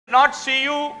not see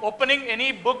you opening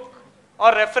any book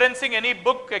or referencing any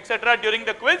book, etc. during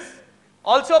the quiz.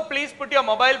 Also, please put your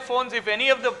mobile phones. If any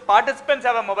of the participants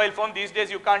have a mobile phone, these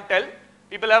days you can't tell.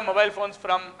 People have mobile phones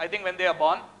from, I think, when they are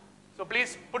born. So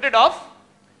please put it off.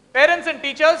 Parents and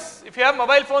teachers, if you have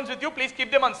mobile phones with you, please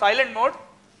keep them on silent mode.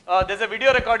 There's a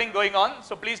video recording going on,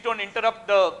 so please don't interrupt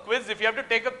the quiz. If you have to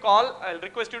take a call, I'll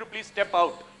request you to please step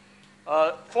out.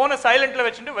 Phone silent la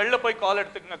vechundu vella poi call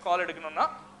edukanuna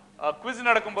quiz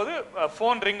nadakumbodhu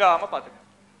phone ring aama paathuka.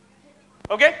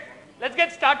 Okay, let's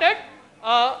get started.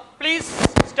 Please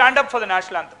stand up for the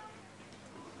national anthem.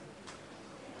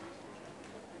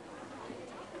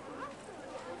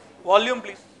 Volume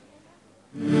please.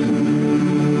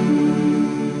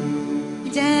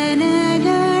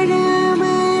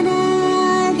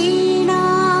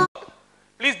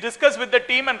 Please discuss with the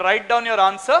team and write down your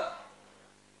answer.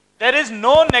 There is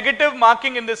no negative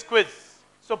marking in this quiz.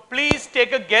 So please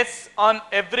take a guess on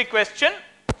every question.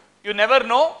 You never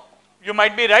know, you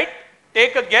might be right.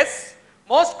 Take a guess.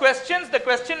 Most questions, the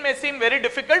question may seem very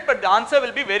difficult, but the answer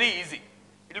will be very easy.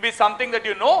 It will be something that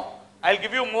you know. I'll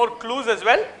give you more clues as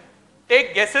well.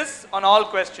 Take guesses on all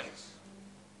questions.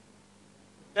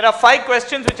 There are 5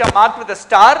 questions which are marked with a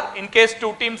star. In case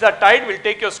 2 teams are tied, we'll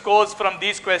take your scores from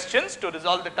these questions to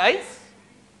resolve the ties.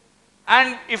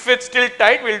 And if it's still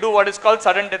tied, we'll do what is called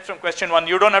sudden death from question 1.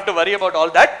 You don't have to worry about all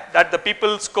that. That the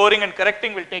people scoring and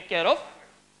correcting will take care of.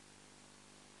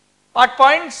 Part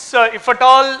points, if at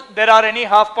all there are any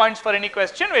half points for any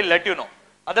question, we'll let you know.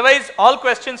 Otherwise, all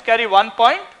questions carry 1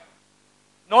 point.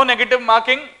 No negative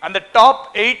marking, and the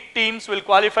top 8 teams will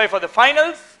qualify for the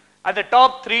finals. And the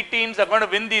top 3 teams are going to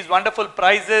win these wonderful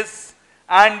prizes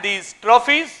and these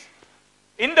trophies.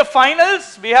 In the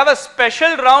finals, we have a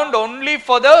special round only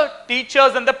for the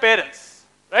teachers and the parents,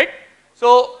 right?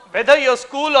 So, whether your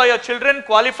school or your children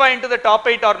qualify into the top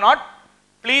 8 or not,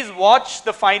 please watch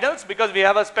the finals because we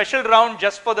have a special round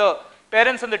just for the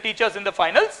parents and the teachers in the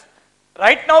finals.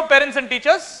 Right now, parents and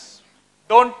teachers,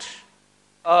 don't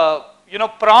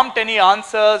prompt any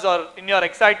answers, or in your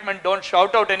excitement, don't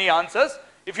shout out any answers.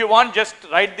 If you want, just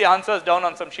write the answers down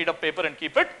on some sheet of paper and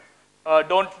keep it.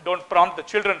 Don't prompt the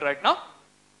children right now.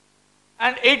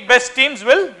 And 8 best teams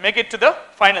will make it to the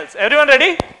finals. Everyone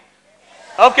ready?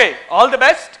 Okay, all the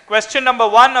best. Question number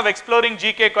 1 of Exploring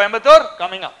GK Coimbatore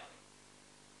coming up.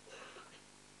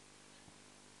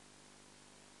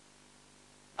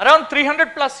 Around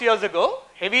 300 plus years ago,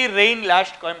 heavy rain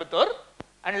lashed Coimbatore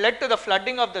and led to the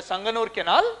flooding of the Sanganur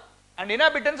Canal, and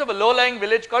inhabitants of a low-lying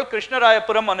village called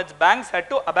Krishnarayapuram on its banks had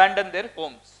to abandon their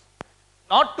homes.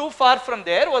 Not too far from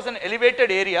there was an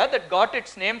elevated area that got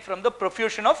its name from the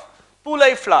profusion of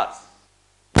pulai flowers.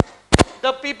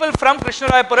 The people from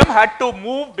Krishnarayapuram had to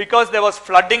move because there was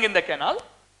flooding in the canal.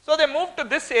 So they moved to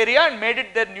this area and made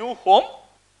it their new home.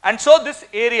 And so this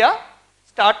area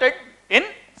started in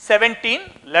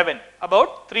 1711,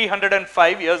 about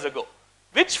 305 years ago.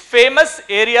 Which famous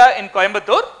area in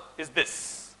Coimbatore is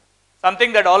this?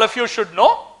 Something that all of you should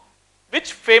know.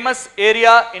 Which famous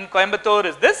area in Coimbatore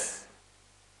is this?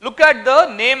 Look at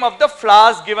the name of the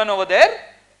flowers given over there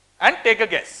and take a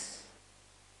guess.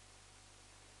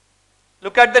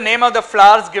 Look at the name of the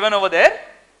flowers given over there.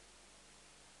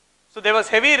 So there was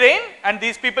heavy rain and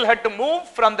these people had to move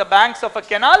from the banks of a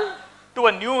canal to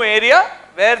a new area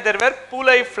where there were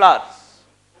pulai flowers.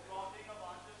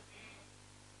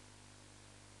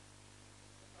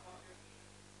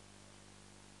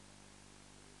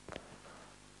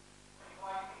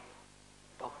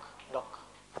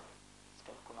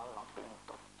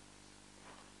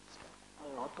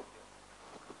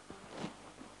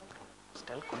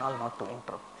 Tell Kunal not to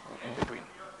interrupt in between.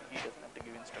 He doesn't have to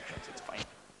give instructions, it's fine.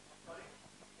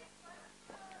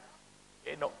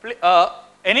 Okay, no,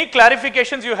 any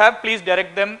clarifications you have, please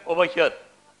direct them over here.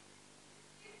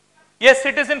 Yes,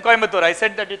 it is in Coimbatore. I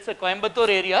said that it's a Coimbatore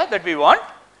area that we want.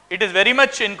 It is very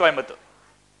much in Coimbatore.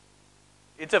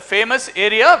 It's a famous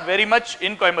area, very much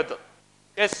in Coimbatore.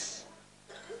 Yes.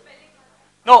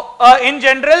 No, in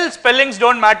general, spellings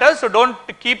don't matter, so don't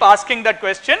keep asking that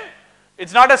question.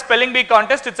 It's not a spelling bee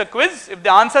contest, it's a quiz. If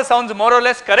the answer sounds more or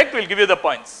less correct, we'll give you the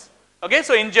points. Okay,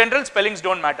 so in general, spellings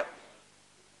don't matter.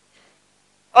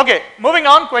 Okay, moving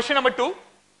on, question number 2.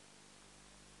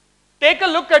 Take a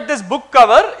look at this book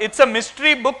cover. It's a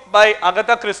mystery book by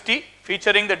Agatha Christie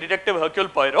featuring the detective Hercule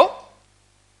Poirot.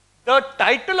 The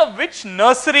title of which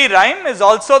nursery rhyme is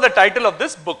also the title of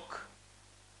this book.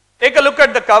 Take a look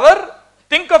at the cover.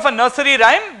 Think of a nursery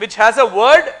rhyme which has a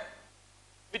word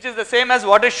which is the same as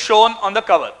what is shown on the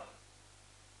cover.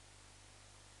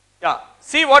 Yeah,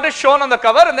 see what is shown on the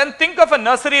cover and then think of a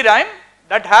nursery rhyme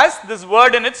that has this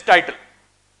word in its title.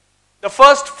 The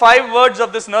first 5 words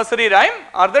of this nursery rhyme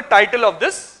are the title of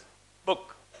this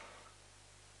book.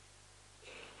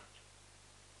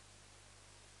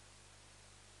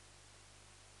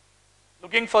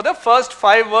 Looking for the first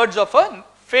 5 words of a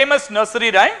famous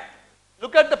nursery rhyme.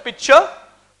 Look at the picture.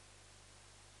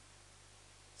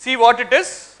 See what it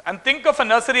is and think of a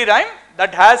nursery rhyme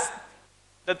that has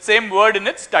that same word in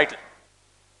its title.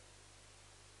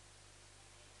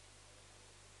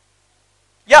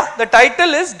 Yeah, the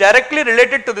title is directly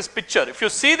related to this picture. If you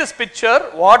see this picture,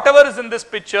 whatever is in this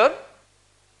picture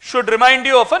should remind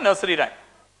you of a nursery rhyme.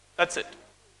 That's it.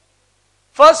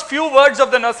 First few words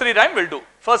of the nursery rhyme will do.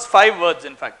 First 5 words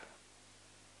in fact.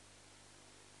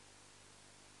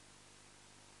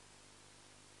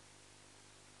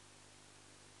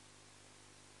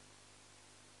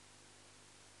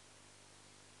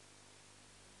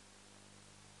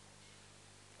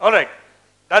 Alright,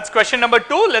 that's question number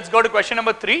 2. Let's go to question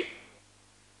number 3.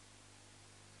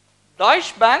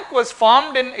 Deutsche Bank was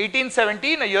formed in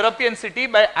 1870 in a European city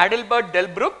by Adalbert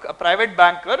Delbrück, a private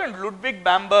banker, and Ludwig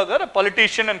Bamberger, a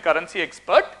politician and currency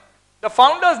expert. The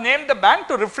founders named the bank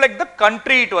to reflect the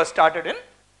country it was started in.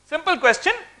 Simple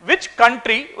question, which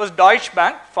country was Deutsche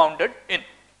Bank founded in?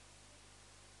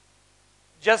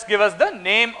 Just give us the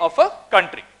name of a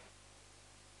country.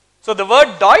 So the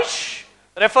word Deutsch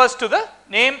refers to the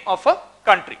name of a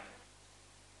country.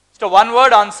 So one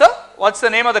word answer, what's the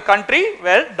name of the country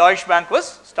where Deutsche Bank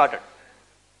was started?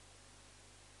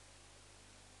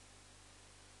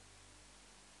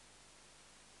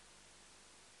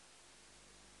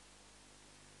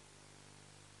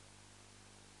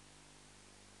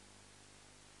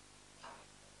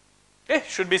 Okay,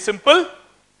 should be simple.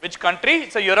 Which country?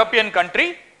 It's a European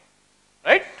country,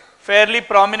 right? Fairly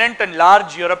prominent and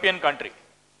large European country.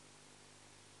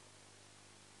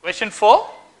 Question 4.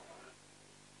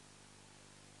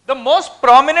 The most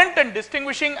prominent and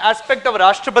distinguishing aspect of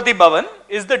Rashtrapati Bhavan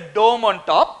is the dome on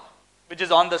top, which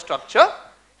is on the structure.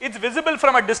 It's visible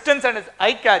from a distance and is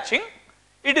eye-catching.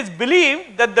 It is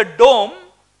believed that the dome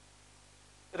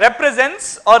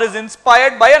represents or is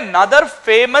inspired by another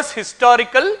famous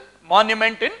historical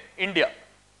monument in India.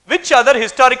 Which other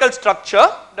historical structure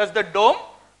does the dome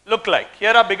look like?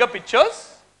 Here are bigger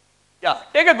pictures. Yeah,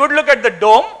 take a good look at the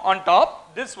dome on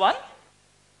top, this one,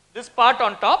 this part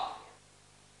on top.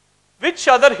 Which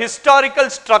other historical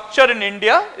structure in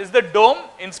India is the dome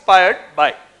inspired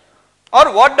by?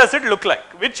 Or what does it look like?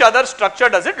 Which other structure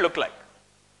does it look like?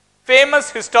 Famous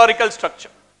historical structure.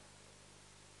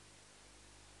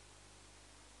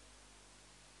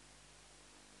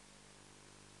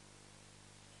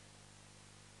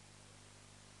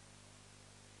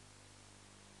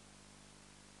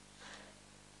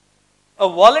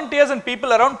 Volunteers and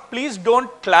people around, please don't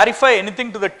clarify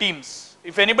anything to the teams.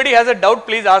 If anybody has a doubt,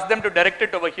 please ask them to direct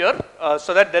it over here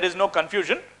so that there is no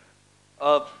confusion.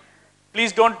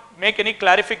 Please don't make any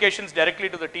clarifications directly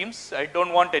to the teams. I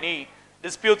don't want any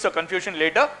disputes or confusion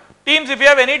later. Teams, if you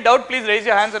have any doubt, please raise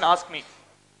your hands and ask me.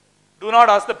 Do not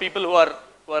ask the people who are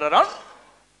around.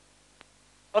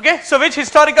 Okay, so which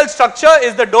historical structure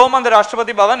is the dome on the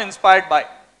Rashtrapati Bhavan inspired by?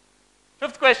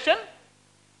 5th question.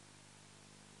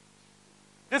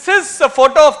 This is a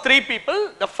photo of 3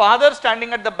 people. The father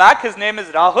standing at the back, his name is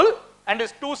Rahul, and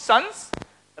his 2 sons,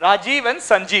 Rajiv and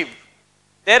Sanjeev.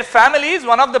 Their family is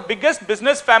one of the biggest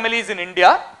business families in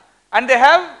India, and they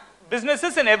have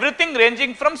businesses in everything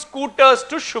ranging from scooters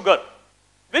to sugar.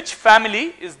 Which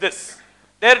family is this?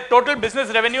 Their total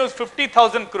business revenue is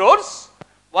 50,000 crores,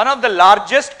 one of the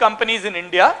largest companies in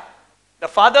India. The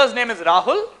father's name is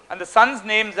Rahul, and the sons'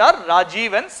 names are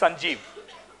Rajiv and Sanjeev.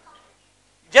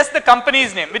 Just the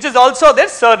company's name, which is also their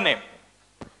surname.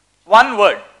 One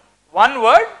word. One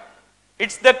word.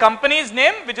 It's the company's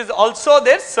name, which is also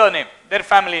their surname, their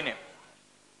family name.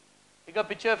 Take a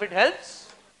picture if it helps.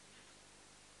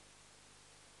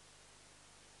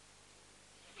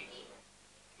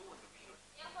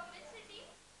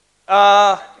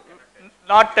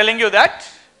 Not telling you that.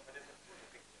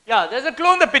 Yeah, there's a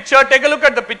clue in the picture. Take a look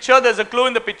at the picture. There's a clue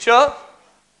in the picture.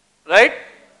 Right?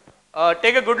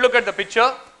 Take a good look at the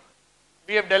picture.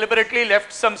 We have deliberately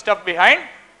left some stuff behind.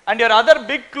 And your other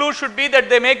big clue should be that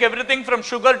they make everything from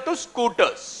sugar to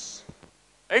scooters.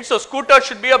 Right? So scooters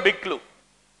should be a big clue.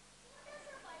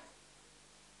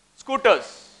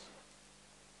 Scooters.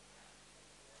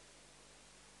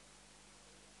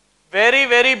 Very,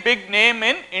 very big name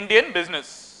in Indian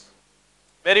business.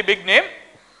 Very big name.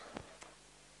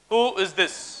 Who is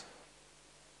this?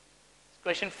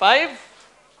 Question 5.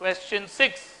 Question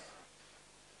 6.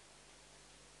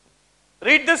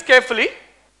 Read this carefully.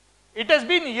 It has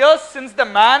been years since the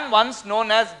man once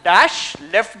known as Dash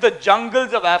left the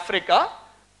jungles of Africa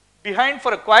behind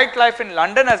for a quiet life in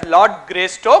London as Lord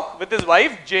Greystoke with his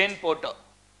wife Jane Porter.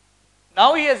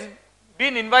 Now he has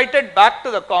been invited back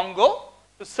to the Congo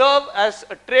to serve as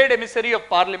a trade emissary of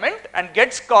Parliament and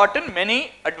gets caught in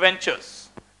many adventures.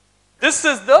 This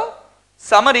is the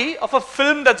summary of a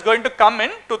film that's going to come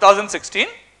in 2016.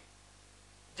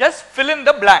 Just fill in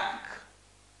the blank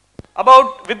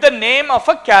with the name of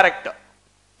a character.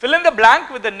 Fill in the blank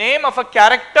with the name of a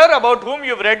character about whom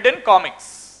you've read in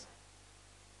comics.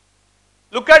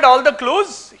 Look at all the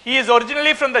clues. He is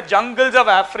originally from the jungles of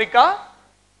Africa.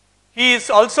 He is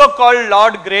also called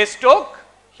Lord Greystoke.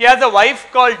 He has a wife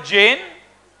called Jane.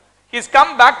 He's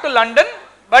come back to London,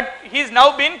 but he's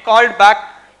now been called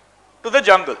back to the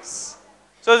jungles.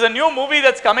 So there's a new movie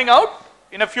that's coming out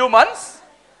in a few months.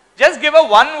 Just give a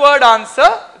one-word answer,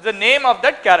 the name of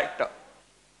that character.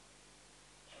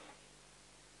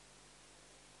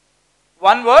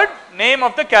 One word, name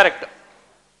of the character.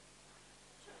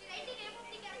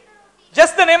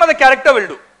 Just the name of the character will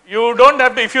do. You don't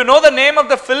have to, if you know the name of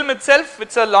the film itself,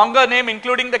 it's a longer name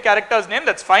including the character's name,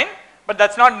 that's fine, but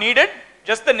that's not needed.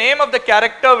 Just the name of the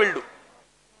character will do.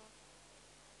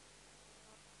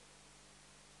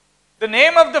 The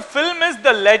name of the film is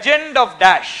The Legend of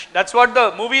Dash. That's what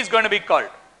the movie is going to be called.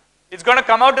 It's going to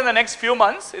come out in the next few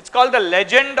months. It's called The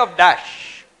Legend of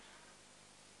Dash.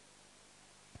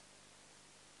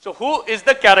 So who is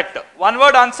the character? One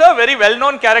word answer, very well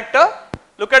known character.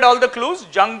 Look at all the clues.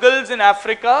 Jungles in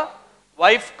Africa,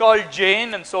 wife called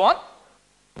Jane and so on.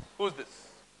 Who's this?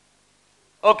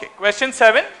 Okay, question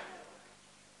 7.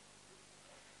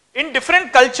 In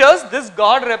different cultures, this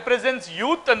god represents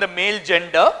youth and the male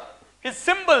gender. His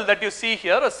symbol that you see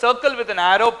here, a circle with an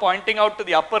arrow pointing out to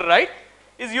the upper right,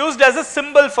 is used as a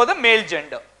symbol for the male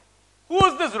gender. Who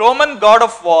is this Roman god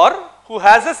of war who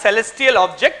has a celestial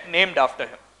object named after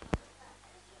him?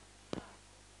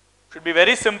 Should be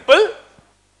very simple.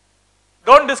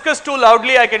 Don't discuss too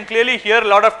loudly, I can clearly hear a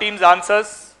lot of teams'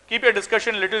 answers. Keep your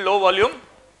discussion a little low volume.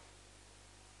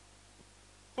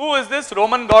 Who is this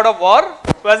Roman god of war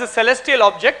who has a celestial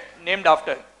object named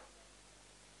after him?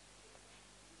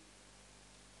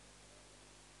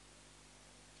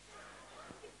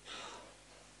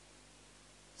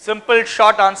 Simple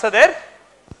short answer there.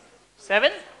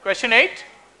 7. Question 8.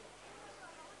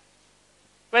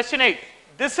 Question 8.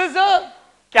 This is a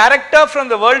character from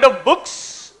the world of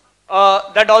books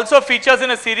that also features in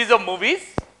a series of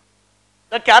movies.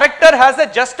 The character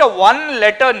has just a one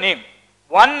letter name.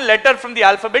 One letter from the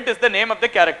alphabet is the name of the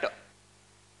character.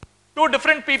 Two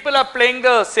different people are playing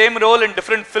the same role in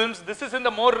different films. This is in the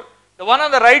one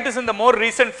on the right is in the more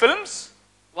recent films.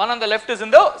 One on the left is in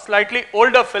the slightly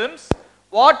older films.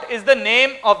 What is the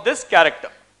name of this character?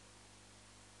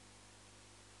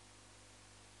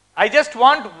 I just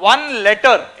want one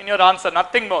letter in your answer,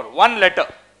 nothing more, one letter.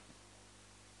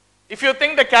 If you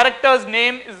think the character's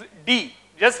name is D,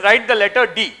 just write the letter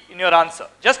D in your answer.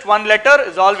 Just one letter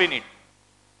is all we need,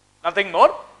 nothing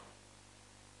more.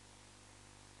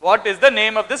 What is the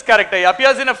name of this character? He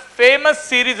appears in a famous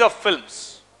series of films.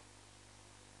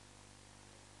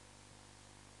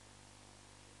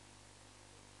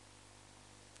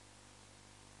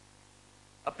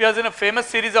 Appears in a famous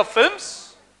series of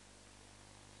films.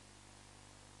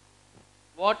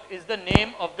 What is the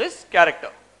name of this character?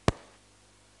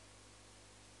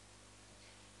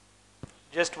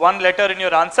 Just one letter in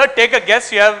your answer. Take a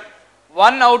guess. You have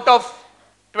 1 out of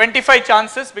 25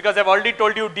 chances because I've already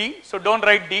told you D. So don't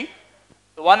write D.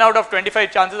 So 1 out of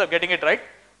 25 chances of getting it right.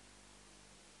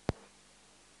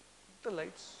 The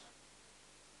lights.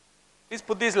 Please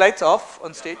put these lights off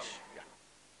on stage. Yeah.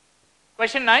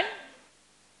 Question 9.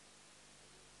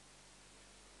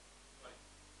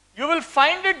 You will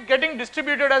find it getting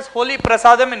distributed as holy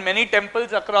prasadam in many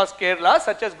temples across Kerala,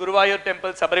 such as Guruvayur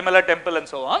temple, Sabarimala temple and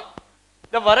so on.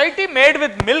 The variety made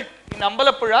with milk in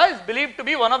Ambalappuzha is believed to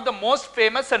be one of the most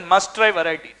famous and must-try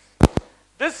varieties.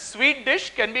 This sweet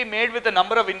dish can be made with a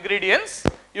number of ingredients.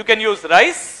 You can use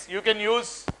rice, you can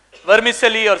use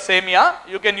vermicelli or semia,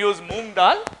 you can use moong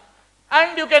dal,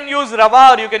 and you can use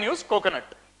rava or you can use coconut.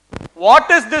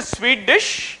 What is this sweet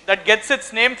dish that gets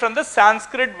its name from the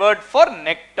Sanskrit word for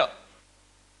nectar?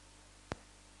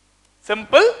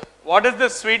 Simple. What is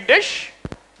this sweet dish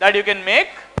that you can make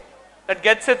that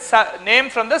gets its name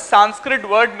from the Sanskrit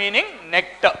word meaning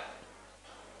nectar?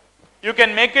 You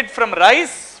can make it from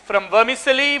rice, from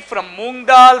vermicelli, from moong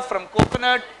dal, from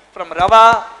coconut, from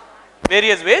rava,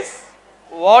 various ways.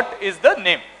 What is the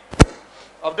name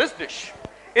of this dish?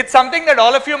 It's something that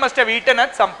all of you must have eaten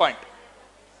at some point.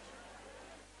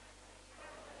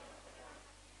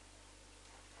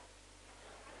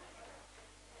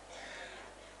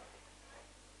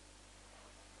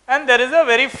 And there is a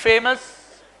very famous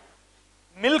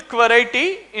milk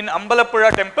variety in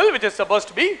Ambalappuzha temple which is supposed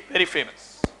to be very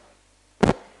famous.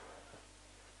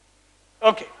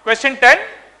 Okay, question 10.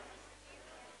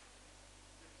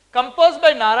 Composed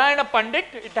by Narayana Pandit,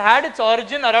 it had its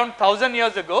origin around 1000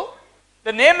 years ago.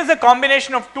 The name is a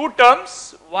combination of two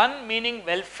terms, one meaning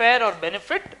welfare or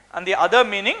benefit and the other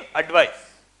meaning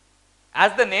advice.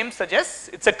 As the name suggests,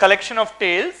 it's a collection of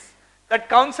tales that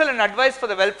counsel and advise for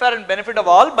the welfare and benefit of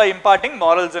all by imparting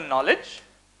morals and knowledge.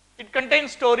 It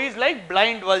contains stories like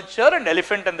Blind Vulture and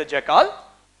Elephant and the Jackal.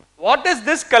 What is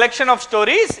this collection of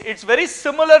stories? It's very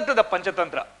similar to the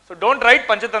Panchatantra. So don't write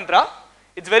Panchatantra.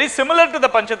 It's very similar to the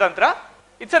Panchatantra.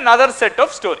 It's another set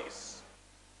of stories.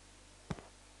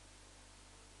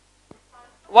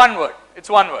 One word. It's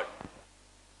one word.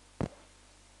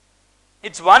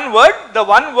 It's one word. The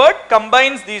one word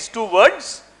combines these two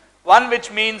words. One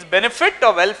which means benefit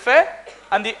or welfare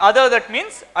and the other that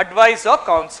means advice or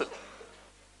counsel.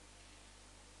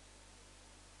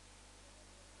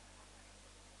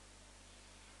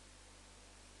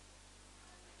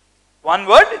 One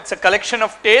word, it's a collection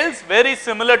of tales very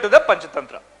similar to the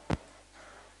Panchatantra.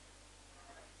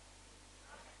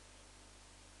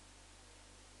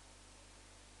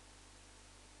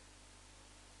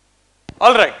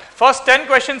 Alright, first 10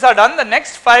 questions are done. The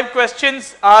next 5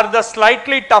 questions are the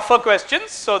slightly tougher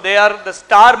questions. So they are the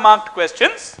star marked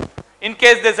questions. In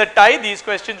case there is a tie, these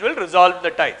questions will resolve the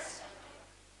ties.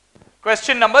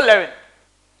 Question number 11.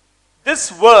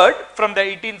 This word from the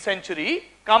 18th century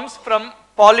comes from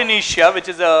Polynesia, which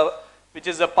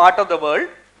is a part of the world,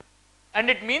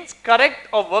 and it means correct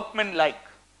or workmanlike.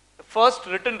 The first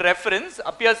written reference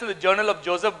appears in the journal of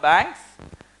Joseph Banks,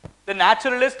 the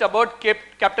naturalist about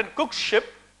Captain Cook's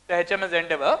ship, the HMS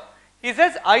Endeavour. He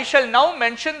says, I shall now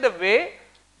mention the way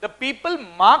the people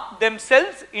mark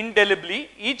themselves indelibly.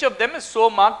 Each of them is so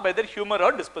marked by their humour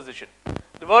or disposition.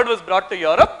 The word was brought to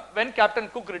Europe when Captain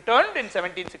Cook returned in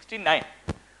 1769.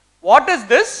 What is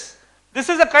this? This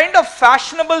is a kind of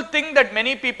fashionable thing that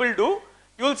many people do.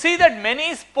 You will see that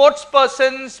many sports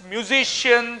persons,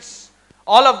 musicians,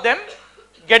 all of them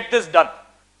get this done.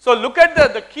 So look at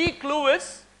the key clue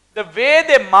is the way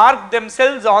they mark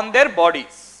themselves on their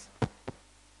bodies.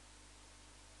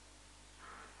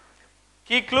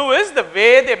 Key clue is the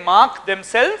way they mark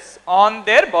themselves on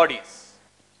their bodies.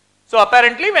 So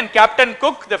apparently when Captain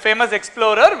Cook, the famous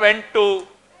explorer, went to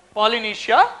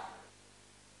Polynesia,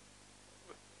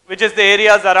 which is the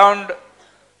areas around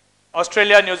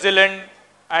Australia, New Zealand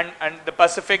and the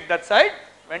Pacific that side,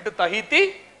 went to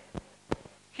Tahiti,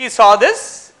 he saw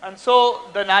this and so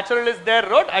the naturalist there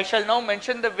wrote, I shall now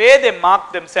mention the way they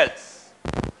mark themselves.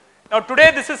 Now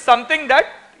today this is something that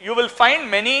you will find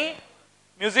many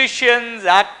musicians,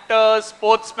 actors,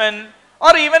 sportsmen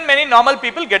or even many normal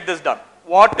people get this done.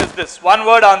 What is this? One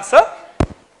word answer.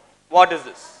 What is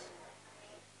this?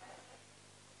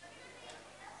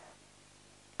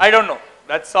 I don't know.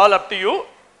 That's all up to you.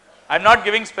 I am not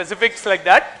giving specifics like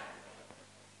that.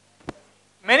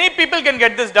 Many people can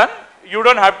get this done. You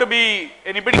don't have to be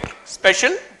anybody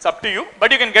special. It's up to you.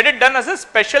 But you can get it done as a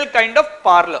special kind of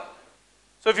parlor.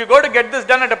 So if you go to get this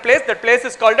done at a place, that place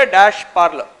is called a dash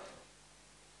parlor.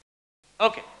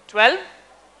 Okay. 12.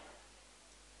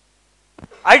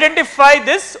 Identify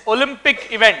this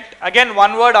Olympic event. Again,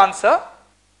 one word answer.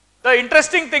 The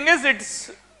interesting thing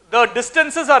is the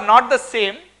distances are not the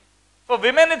same. For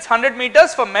women it's 100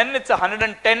 meters, for men it's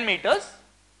 110 meters.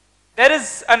 There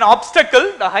is an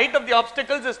obstacle, the height of the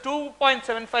obstacles is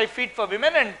 2.75 feet for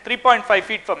women and 3.5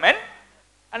 feet for men.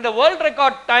 And the world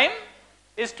record time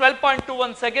is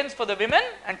 12.21 seconds for the women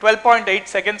and 12.8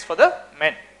 seconds for the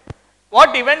men.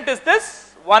 What event is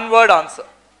this? One word answer.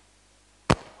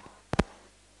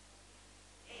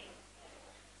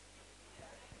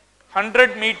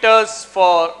 "100 meters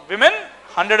for women,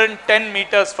 110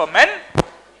 meters for men."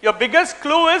 Your biggest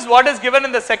clue is what is given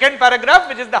in the second paragraph,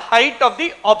 which is the height of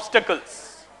the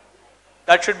obstacles.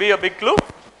 That should be a big clue.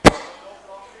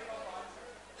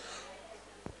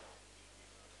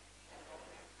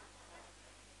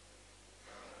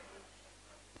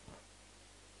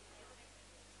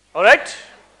 Alright.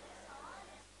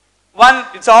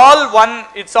 It's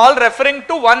all referring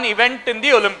to one event in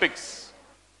the Olympics.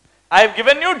 I have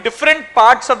given you different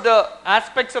parts of the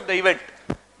aspects of the event.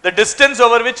 The distance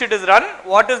over which it is run,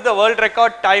 what is the world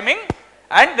record timing,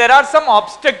 and there are some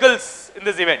obstacles in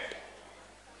this event.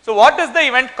 So what is the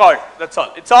event called? That's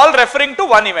all. It's all referring to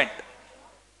one event.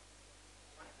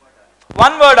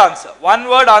 One word answer. One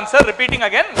word answer. Repeating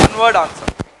again, one word answer.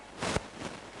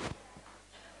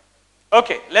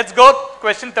 Okay, let's go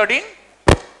question 13.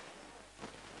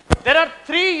 There are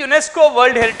 3 UNESCO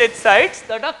World Heritage Sites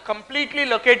that are completely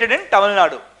located in Tamil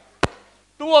Nadu.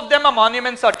 2 of them are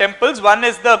monuments or temples. One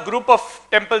is the group of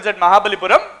temples at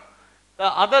Mahabalipuram. The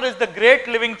other is the great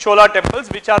living Chola temples,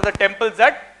 which are the temples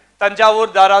at Tanjavur,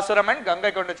 Dharasuram and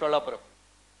Gangaikonda Cholapuram.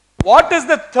 What is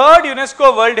the 3rd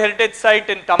UNESCO World Heritage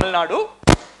Site in Tamil Nadu?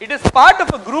 It is part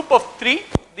of a group of 3.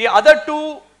 The other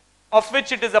 2 of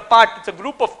which it is a part, it's a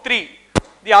group of 3.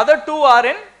 The other 2 are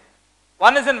in,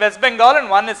 one is in West Bengal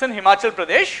and one is in Himachal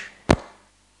Pradesh.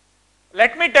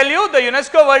 Let me tell you, the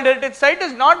UNESCO World Heritage Site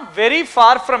is not very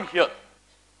far from here.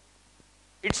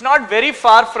 It's not very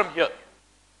far from here.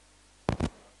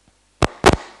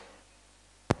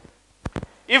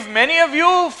 If many of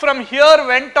you from here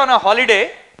went on a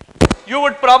holiday, you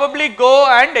would probably go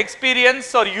and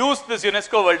experience or use this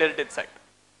UNESCO World Heritage Site.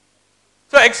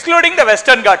 So excluding the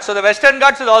Western Ghats. So the Western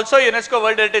Ghats is also a UNESCO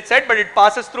World Heritage Site, but it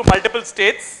passes through multiple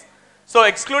states. So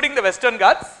excluding the Western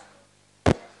Ghats,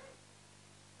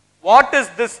 what is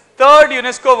this 3rd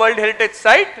UNESCO World Heritage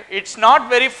Site? It's not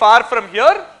very far from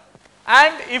here,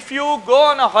 and if you go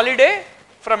on a holiday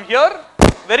from here,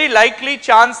 very likely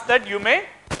chance that you may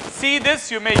see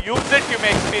this, you may use it, you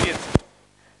may experience it.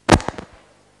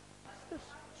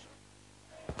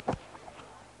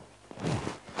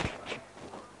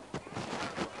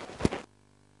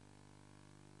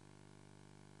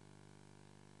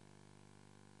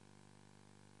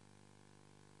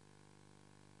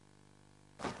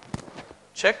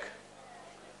 Check.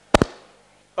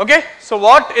 Okay, so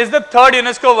what is the 3rd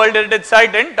UNESCO World Heritage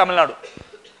Site in Tamil Nadu?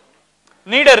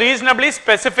 Need a reasonably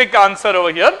specific answer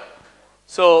over here.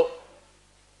 So,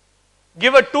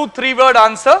 give a 2-3 word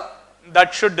answer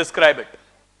that should describe it.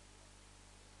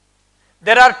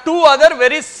 There are 2 other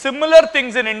very similar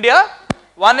things in India.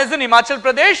 One is in Himachal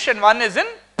Pradesh and one is in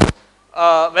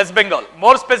West Bengal,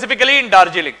 more specifically in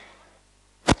Darjeeling.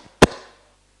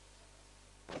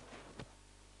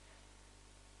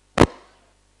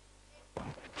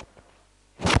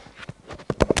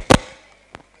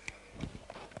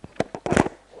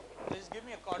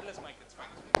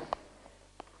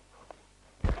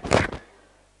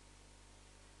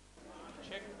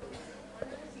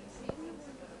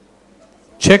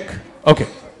 Check. Okay.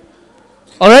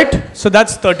 Alright, so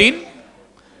that's 13.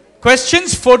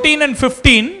 Questions 14 and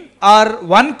 15 are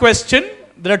one question.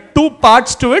 There are 2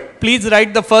 parts to it. Please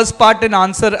write the first part in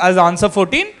answer as answer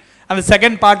 14 and the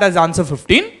second part as answer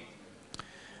 15.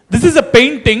 This is a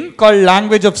painting called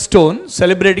Language of Stone,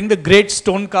 celebrating the great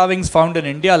stone carvings found in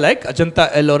India like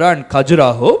Ajanta, Ellora and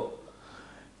Khajuraho.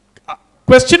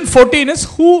 Question 14 is,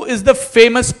 who is the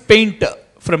famous painter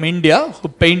from India who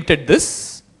painted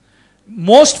this?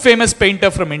 Most famous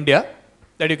painter from India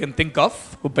that you can think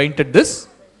of who painted this.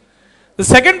 The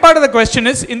second part of the question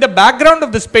is, in the background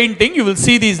of this painting you will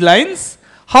see these lines,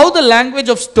 how the language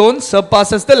of stone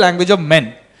surpasses the language of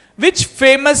men. Which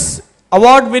famous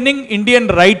award-winning Indian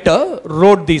writer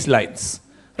wrote these lines?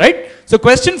 Right? So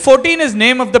question 14 is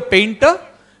name of the painter.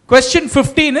 Question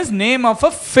 15 is name of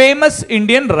a famous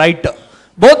Indian writer.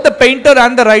 Both the painter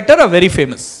and the writer are very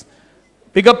famous.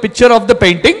 Pick a picture of the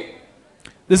painting.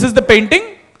 This is the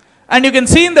painting, and you can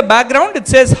see in the background it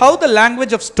says how the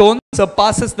language of stone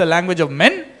surpasses the language of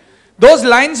men. Those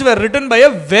lines were written by a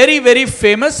very, very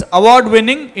famous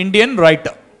award-winning Indian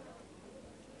writer.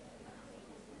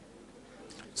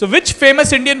 So which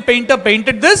famous Indian painter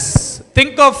painted this?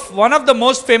 Think of one of the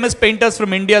most famous painters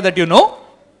from India that you know.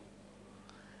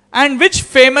 And which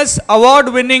famous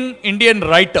award-winning Indian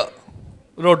writer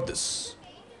wrote this?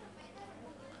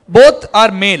 Both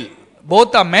are male.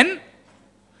 Both are men.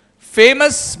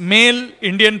 Famous male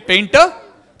Indian painter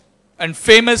and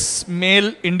famous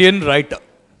male Indian writer.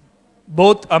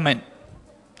 Both are men.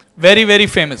 Very, very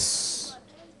famous.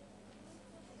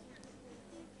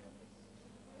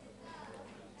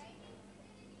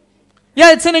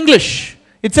 Yeah, it's in English.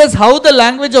 It says how the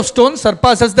language of stone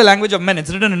surpasses the language of men. It's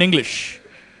written in English.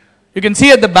 You can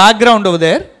see at the background over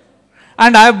there.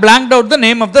 And I have blanked out the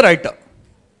name of the writer.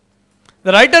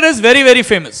 The writer is very, very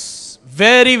famous.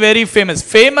 Very, very famous.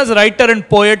 Famous writer and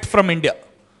poet from India.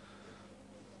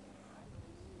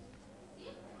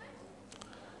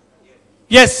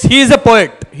 Yes, he is a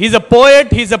poet. He is a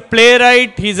poet, he is a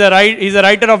playwright, he is a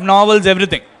writer of novels,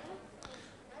 everything.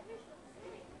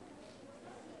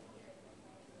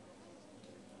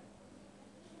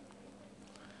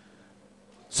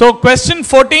 So question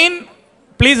 14,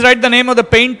 please write the name of the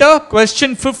painter.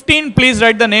 Question 15, please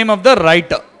write the name of the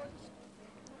writer.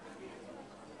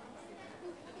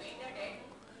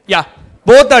 Yeah,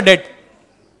 both are dead.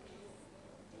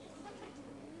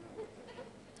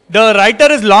 The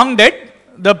writer is long dead.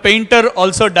 The painter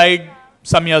also died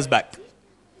some years back.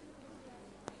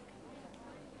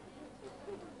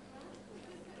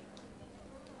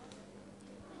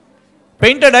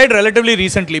 Painter died relatively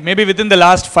recently, maybe within the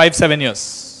last 5-7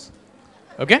 years.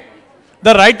 Okay?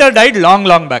 The writer died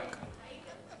long back.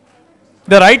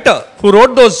 The writer who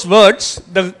wrote those words,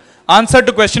 the answer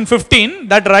to question 15,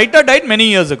 that writer died many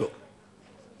years ago.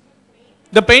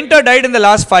 The painter died in the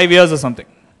last 5 years or something.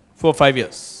 4-5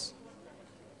 years.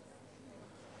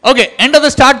 Okay, end of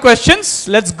the start questions.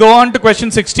 Let's go on to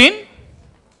question 16.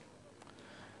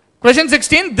 Question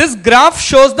 16, this graph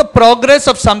shows the progress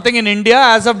of something in India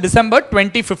as of December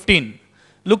 2015.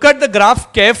 Look at the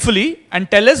graph carefully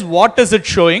and tell us what is it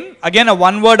showing. Again, a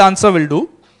one-word answer will do.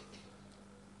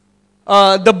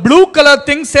 The blue color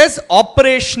thing says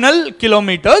operational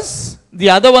kilometers. The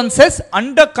other one says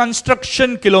under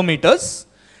construction kilometers.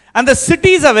 And the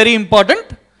cities are very important.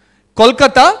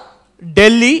 Kolkata,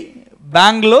 Delhi,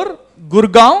 Bangalore,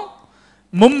 Gurgaon,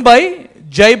 Mumbai,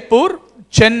 Jaipur,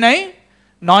 Chennai,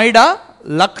 Noida,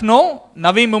 Lucknow,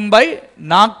 Navi Mumbai,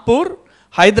 Nagpur,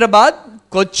 Hyderabad,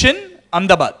 Cochin,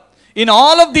 Ahmedabad. In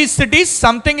all of these cities,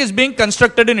 something is being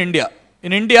constructed in India.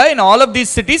 In India, in all of these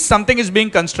cities, something is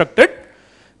being constructed.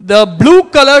 The blue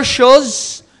color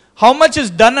shows how much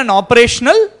is done and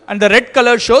operational, and the red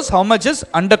color shows how much is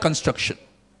under construction.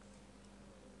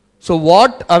 So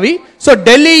what are we? So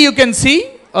Delhi, you can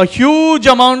see a huge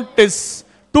amount is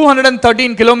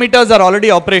 213 kilometers are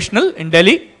already operational in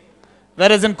Delhi.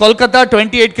 Whereas in Kolkata,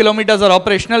 28 kilometers are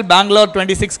operational, Bangalore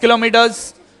 26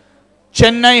 kilometers,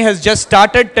 Chennai has just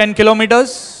started 10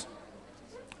 kilometers.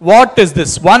 What is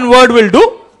this? One word will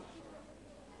do.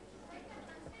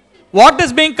 What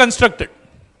is being constructed?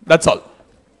 That's all.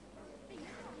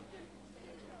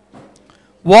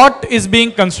 What is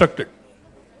being constructed?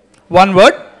 One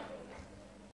word.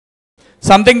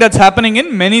 Something that's happening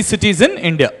in many cities in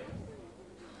India.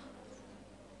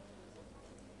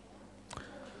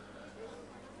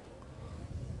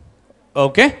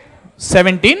 Okay,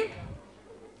 17.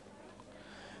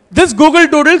 This Google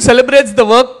Doodle celebrates the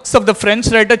works of the French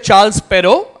writer Charles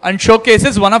Perrault and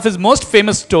showcases one of his most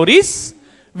famous stories.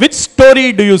 Which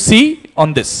story do you see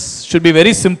on this? Should be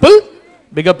very simple.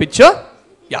 Bigger picture.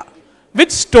 Yeah.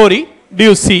 Which story do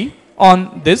you see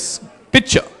on this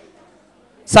picture?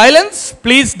 Silence.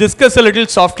 Please discuss a little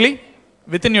softly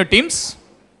within your teams.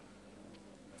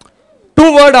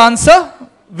 Two-word answer.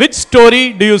 Which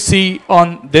story do you see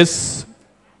on this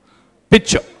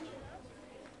picture?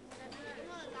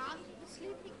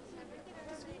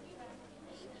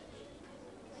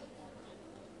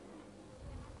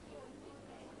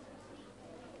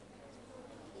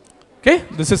 Okay,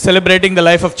 this is celebrating the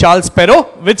life of Charles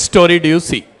Perrault. Which story do you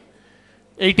see?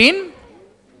 18.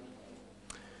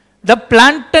 The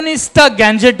Plantanista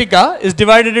gangetica is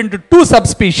divided into two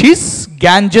subspecies,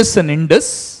 Ganges and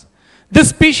Indus. This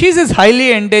species is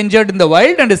highly endangered in the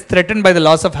wild and is threatened by the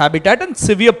loss of habitat and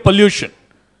severe pollution.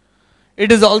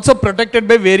 It is also protected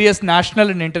by various national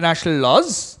and international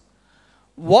laws.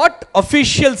 What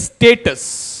official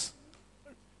status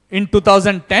in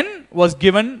 2010 was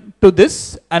given to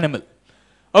this animal?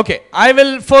 Okay,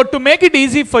 to make it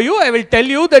easy for you, I will tell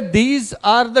you that these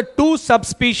are the two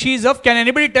subspecies of, can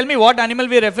anybody tell me what animal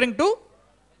we are referring to?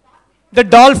 The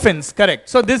dolphins, correct.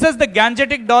 So this is the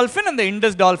Gangetic dolphin and the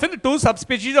Indus dolphin, the two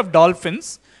subspecies of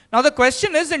dolphins. Now the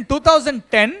question is, in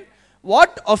 2010,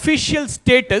 what official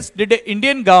status did the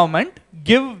Indian government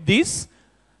give this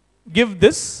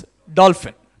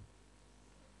dolphin?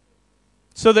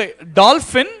 So the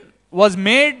dolphin was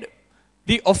made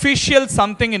the official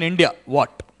something in India.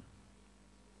 What?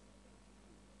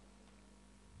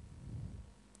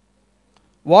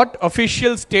 What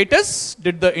official status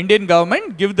did the Indian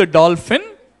government give the dolphin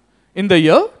in the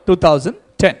year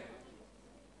 2010?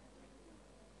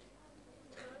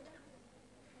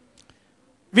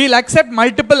 We'll accept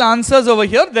multiple answers over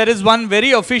here. There is one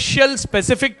very official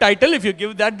specific title. If you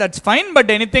give that, that's fine. But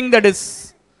anything that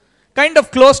is kind of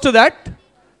close to that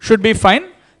should be fine.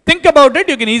 Think about it.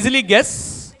 You can easily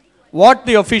guess what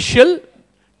the official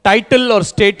title or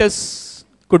status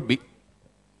could be.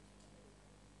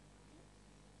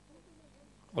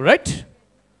 All right.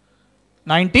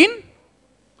 19.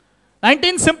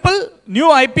 19, simple. New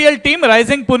IPL team,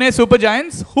 Rising Pune Super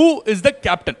Giants. Who is the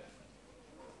captain?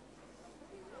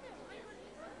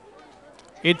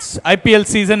 Its IPL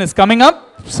season is coming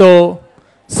up. So,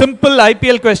 simple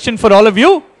IPL question for all of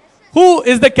you. Who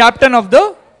is the captain of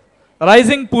the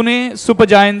Rising Pune Super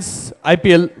Giants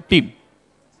IPL team?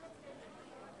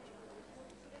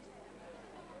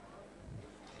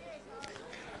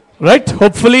 Right,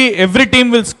 hopefully every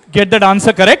team will get that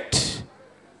answer correct.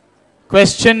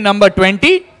 Question number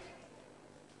 20.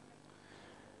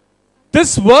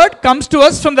 This word comes to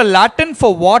us from the Latin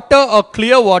for water or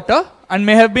clear water and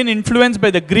may have been influenced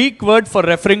by the Greek word for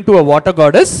referring to a water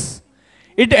goddess.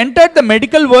 It entered the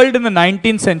medical world in the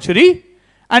 19th century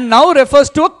and now refers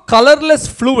to a colorless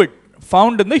fluid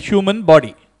found in the human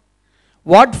body.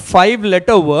 What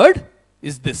 5-letter word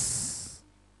is this?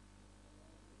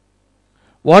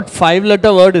 What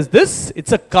 5-letter word is this?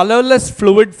 It's a colorless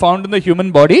fluid found in the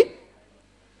human body,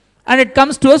 and it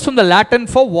comes to us from the Latin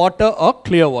for water or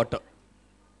clear water.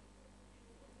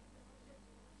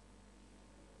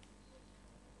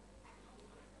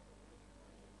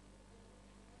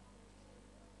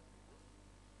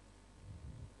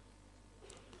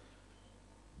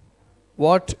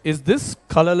 What is this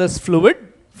colorless fluid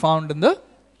found in the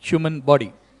human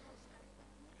body?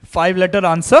 5-letter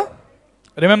answer.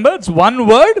 Remember, it's one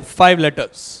word, 5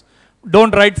 letters.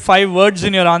 Don't write 5 words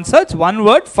in your answer. It's one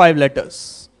word, 5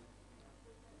 letters.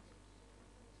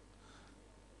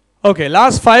 Okay,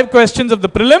 last 5 questions of the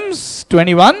prelims.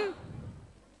 21.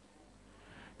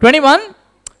 21.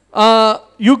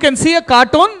 You can see a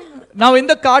cartoon. Now in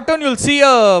the cartoon, you'll see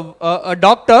a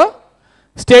doctor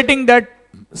stating that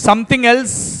something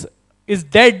else is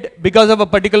dead because of a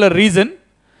particular reason.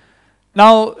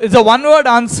 Now, it's a one-word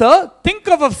answer. Think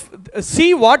of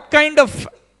see what kind of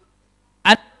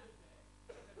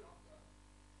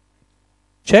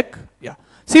check. Yeah.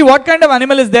 See what kind of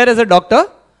animal is there as a doctor,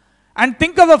 and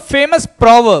think of a famous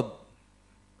proverb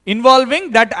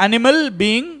involving that animal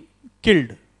being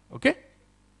killed. Okay.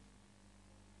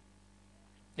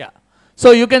 Yeah.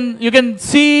 So you can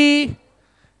see.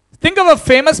 Think of a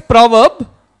famous proverb,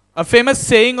 a famous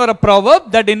saying or a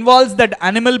proverb that involves that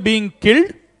animal being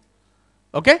killed.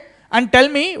 Okay? And tell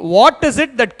me, what is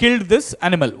it that killed this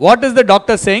animal? What is the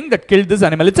doctor saying that killed this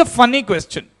animal? It's a funny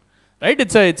question. Right?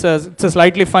 It's a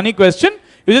slightly funny question.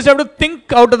 You just have to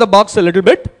think out of the box a little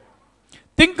bit.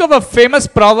 Think of a famous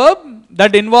proverb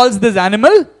that involves this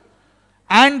animal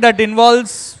and that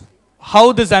involves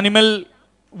how this animal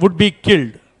would be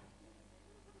killed.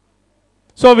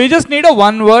 So we just need a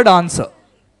one-word answer.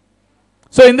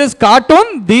 So in this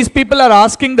cartoon, these people are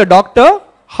asking the doctor,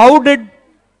 how did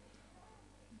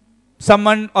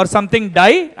someone or something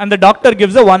die? And the doctor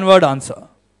gives a one-word answer.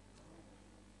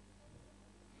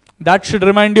 That should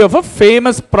remind you of a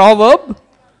famous proverb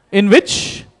in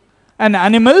which an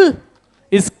animal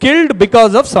is killed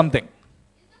because of something.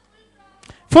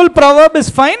 Full proverb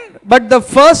is fine, but the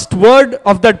first word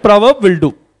of that proverb will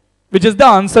do, which is the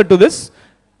answer to this,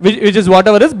 which is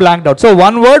whatever is blanked out. So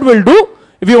one word will do.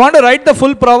 If you want to write the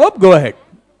full proverb, go ahead.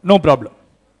 No problem.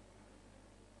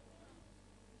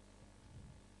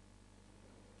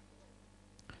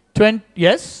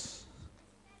 Yes?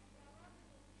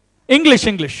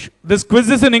 English. This quiz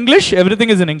is in English. Everything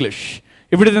is in English.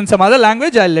 If it is in some other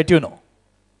language, I'll let you know.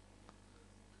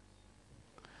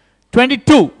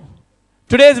 22.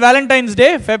 Today is Valentine's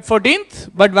Day, Feb 14th.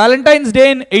 But Valentine's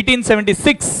Day in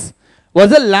 1876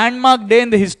 was a landmark day in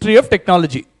the history of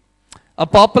technology. A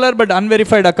popular but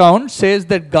unverified account says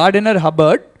that Gardiner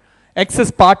Hubbard,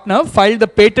 X's partner, filed the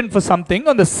patent for something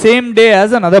on the same day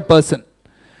as another person.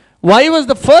 Y was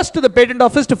the first to the patent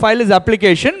office to file his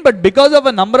application, but because of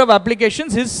a number of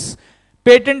applications, his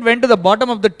patent went to the bottom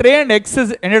of the tray and X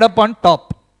ended up on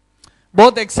top.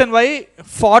 Both X and Y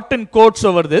fought in courts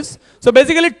over this. So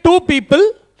basically, two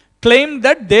people claimed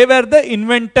that they were the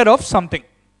inventor of something.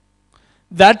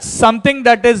 That's something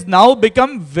that has now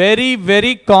become very,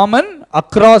 very common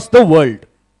across the world.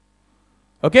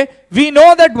 Okay? We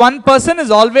know that one person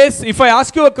is always, if I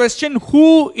ask you a question,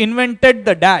 who invented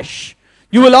the dash?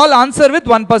 You will all answer with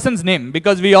one person's name,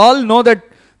 because we all know that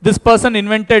this person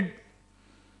invented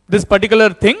this particular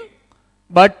thing,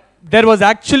 but there was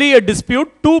actually a dispute.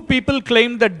 Two people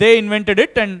claimed that they invented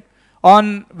it, and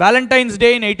on Valentine's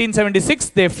Day in 1876,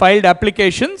 they filed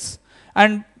applications,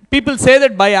 and people say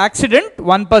that by accident,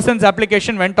 one person's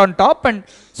application went on top, and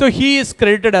so he is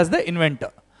credited as the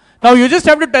inventor. Now you just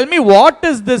have to tell me, what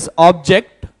is this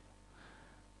object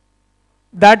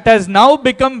that has now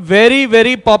become very,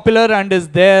 very popular and is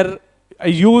there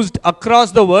used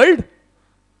across the world?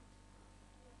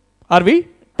 Are we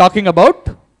talking about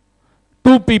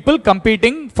two people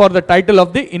competing for the title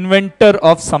of the inventor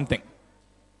of something?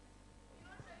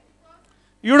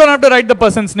 You don't have to write the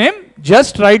person's name,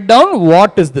 just write down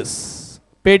what is this.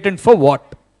 Patent for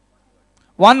what?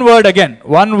 One word again,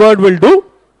 one word will do.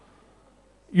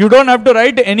 You don't have to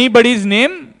write anybody's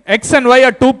name. X and Y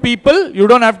are two people, you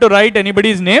don't have to write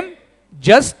anybody's name.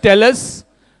 Just tell us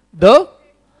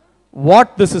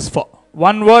what this is for.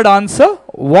 One word answer,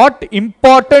 what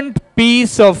important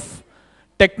piece of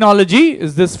technology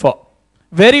is this for?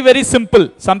 Very, very simple,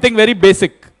 something very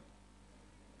basic.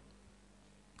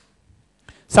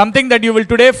 Something that you will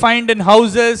today find in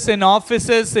houses, in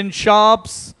offices, in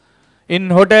shops, in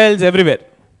hotels, everywhere.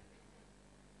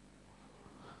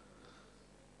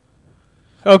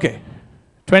 Okay.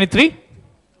 23.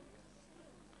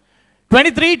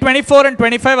 23, 24 and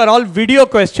 25 are all video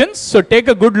questions. So take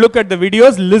a good look at the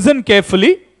videos, listen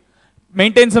carefully,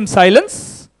 maintain some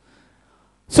silence.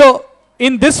 So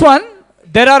in this one,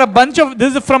 there are a bunch of,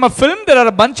 this is from a film, there are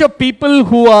a bunch of people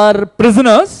who are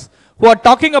prisoners who are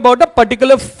talking about a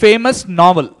particular famous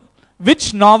novel.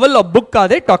 Which novel or book are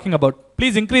they talking about?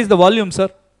 Please increase the volume, sir.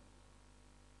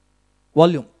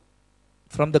 Volume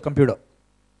from the computer.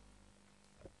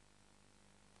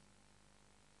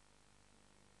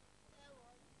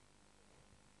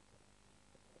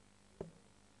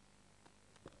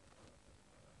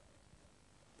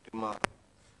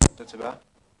 That's about.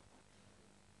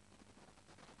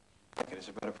 It's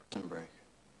about a prison break.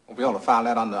 We'll be able to file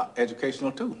that under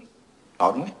educational too,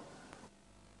 oughtn't we?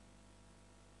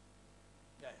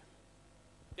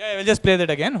 Yeah, we'll just play that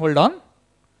again. Hold on.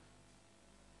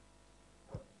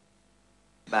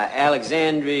 By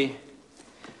Alexandre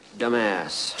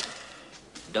Dumas.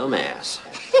 Dumbass.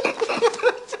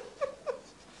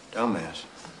 Dumbass.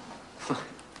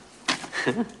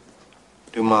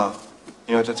 Dumas.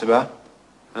 You know what that's about?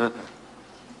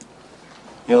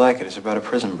 You'll like it. It's about a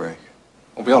prison break.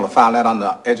 We'll be able to file that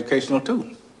under educational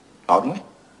too, oughtn't we?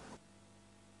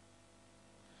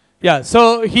 Yeah,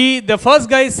 so the first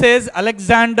guy says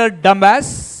Alexander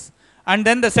Dumas, and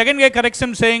then the second guy corrects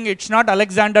him saying it's not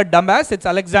Alexander Dumas, it's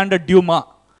Alexander Dumas.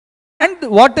 And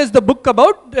what is the book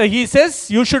about? He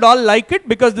says you should all like it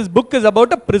because this book is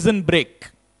about a prison break.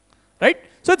 Right?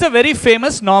 So it's a very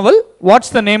famous novel. What's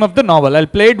the name of the novel? I'll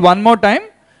play it one more time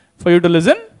for you to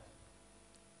listen.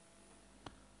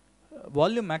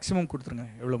 Volume maximum கொடுத்துருங்க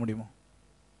எவ்வளவு முடியுமோ.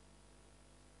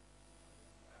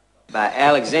 By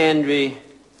Alexandre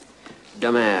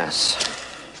Dumas.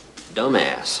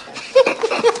 Dumbass.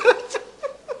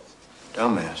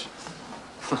 Dumbass.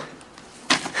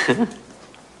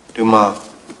 Dumas.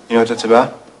 You know what that's about?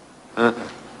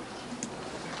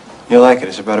 You'll like it.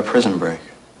 It's about a prison break.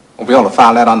 We'll be able to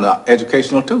file that under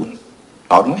educational too,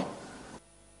 oughtn't we?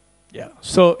 Yeah.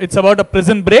 So it's about a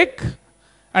prison break,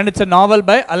 and it's a novel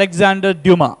by Alexander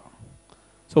Dumas.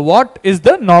 So what is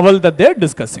the novel that they're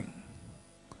discussing?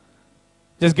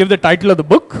 Just give the title of the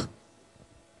book.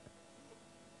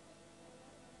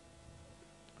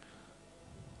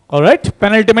 All right.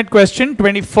 Penultimate question,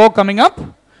 24 coming up.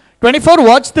 24,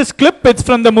 watch this clip. It's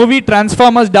from the movie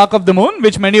Transformers Dark of the Moon,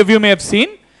 which many of you may have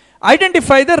seen.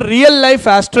 Identify the real life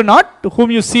astronaut whom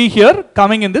you see here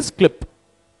coming in this clip.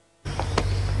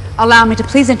 Allow me to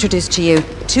please introduce to you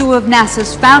two of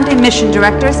NASA's founding mission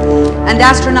directors and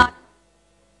astronaut.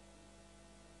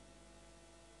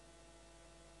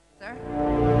 Sir?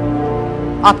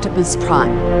 Optimus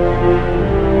Prime.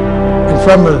 And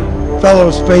from a fellow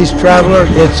space traveler,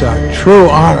 it's a true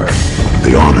honor.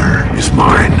 The honor is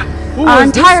mine. Our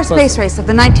entire space race of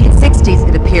the 1960s,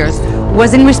 it appears,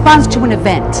 was in response to an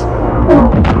event.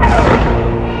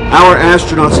 Our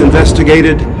astronauts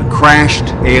investigated a crashed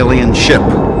alien ship.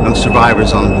 No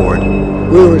survivors on board.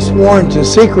 We were sworn to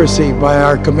secrecy by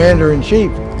our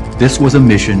commander-in-chief. This was a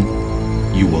mission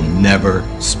you will never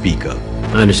speak of.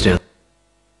 I understand.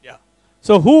 Yeah.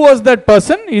 So who was that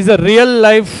person? He's a real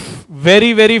life,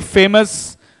 very, very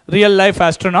famous real life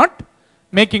astronaut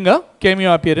making a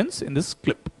cameo appearance in this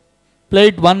clip. Play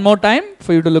it one more time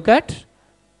for you to look at.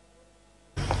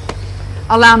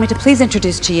 Allow me to please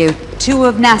introduce to you two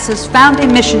of NASA's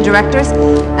founding mission directors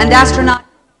and astronaut.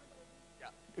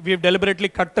 We have deliberately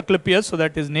cut the clip here so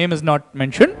that his name is not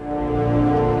mentioned.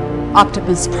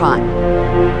 Optimus Prime.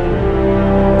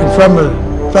 And from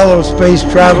a fellow space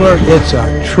traveler, it's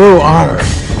a true honor.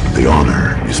 The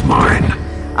honor is mine.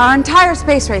 Our entire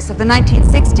space race of the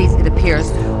 1960s, it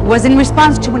appears, was in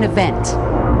response to an event.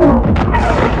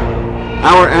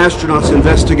 Our astronauts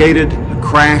investigated a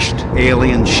crashed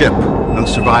alien ship. No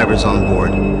survivors on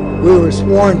board. We were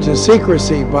sworn to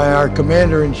secrecy by our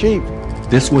commander-in-chief.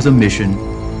 This was a mission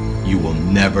you will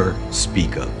never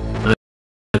speak of.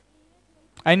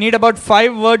 I need about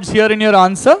 5 words here in your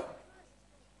answer.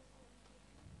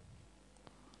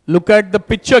 Look at the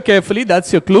picture carefully,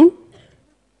 that's your clue.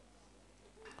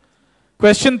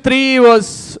 Question 3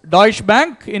 was Deutsche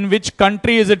Bank. In which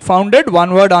country is it founded?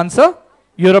 One word answer.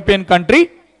 European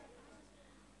country.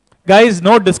 Guys,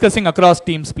 no discussing across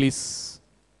teams, please.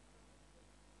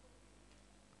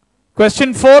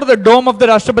 Question 4, the dome of the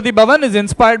Rashtrapati Bhavan is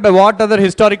inspired by what other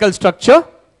historical structure?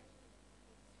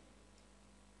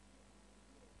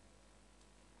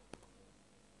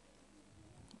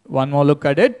 One more look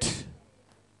at it.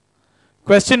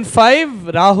 Question 5,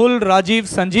 Rahul, Rajiv,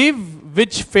 Sanjeev,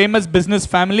 which famous business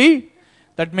family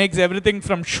that makes everything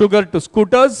from sugar to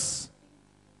scooters?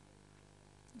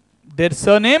 Their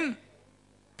surname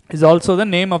is also the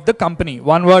name of the company.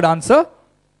 One word answer.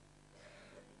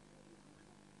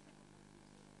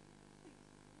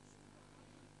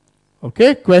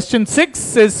 Okay, question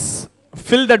 6 is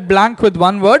fill that blank with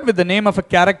one word with the name of a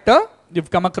character you've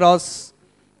come across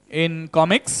in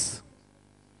comics,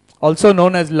 also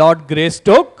known as Lord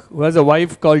Greystoke, who has a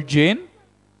wife called Jane.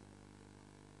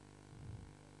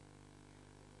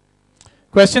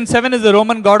 Question 7 is the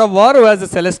Roman god of war who has a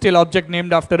celestial object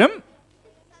named after him.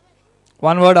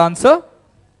 One word answer.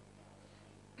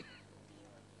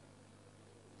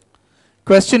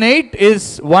 Question 8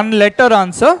 is one letter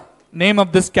answer. Name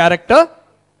of this character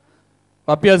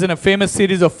appears in a famous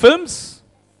series of films.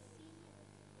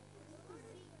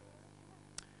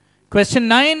 Question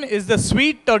 9 is the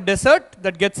sweet or dessert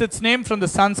that gets its name from the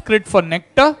Sanskrit for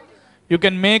nectar. You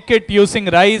can make it using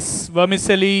rice,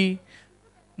 vermicelli,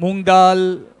 moong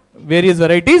dal, various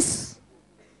varieties.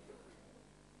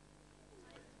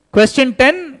 Question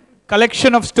 10,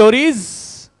 collection of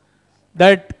stories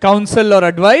that counsel or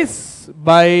advice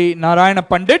by Narayana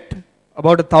Pandit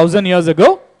about 1,000 years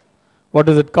ago. What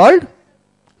is it called?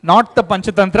 Not the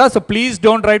Panchatantra, so please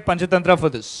don't write Panchatantra for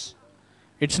this.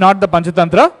 It's not the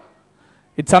Panchatantra.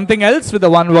 It's something else with a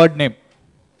one-word name.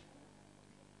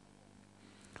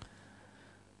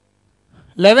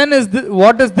 11 is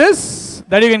what is this?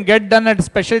 That you can get done at a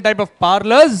special type of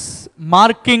parlors.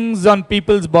 Markings on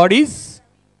people's bodies.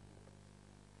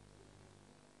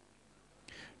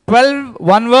 12,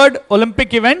 one-word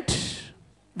Olympic event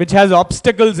which has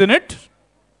obstacles in it.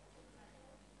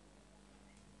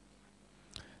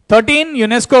 13,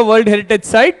 UNESCO World Heritage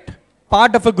Site,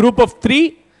 part of a group of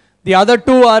 3. The other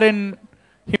 2 are in...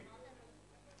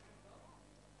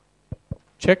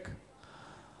 Check.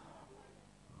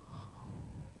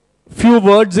 Few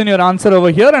words in your answer over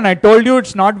here, and I told you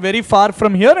it's not very far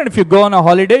from here, and if you go on a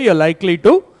holiday, you're likely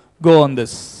to go on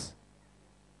this.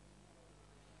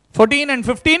 14 and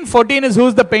 15. 14 is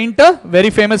who's the painter, very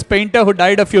famous painter who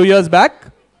died a few years back.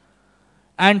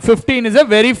 And 15 is a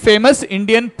very famous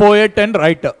Indian poet and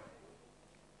writer.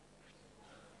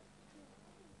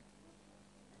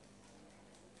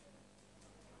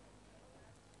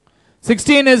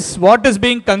 Sixteen is what is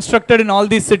being constructed in all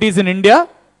these cities in India.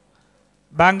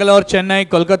 Bangalore, Chennai,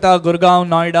 Kolkata, Gurgaon,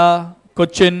 Noida,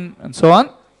 Cochin, and so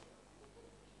on.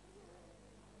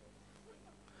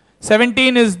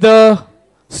 17 is the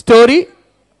story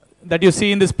that you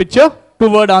see in this picture.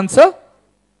 2-word answer.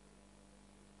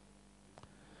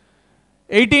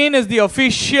 18 is the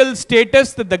official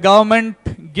status that the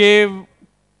government gave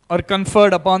or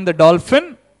conferred upon the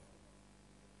dolphin.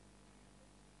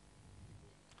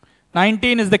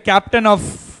 19 is the captain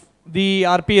of the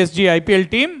RPSG IPL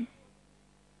team.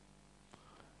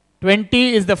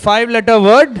 20 is the 5-letter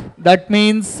word that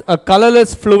means a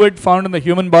colorless fluid found in the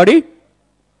human body.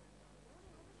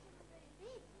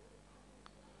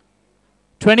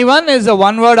 21 is a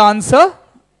one-word answer,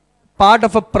 part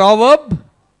of a proverb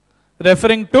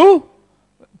referring to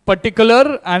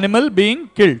particular animal being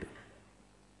killed.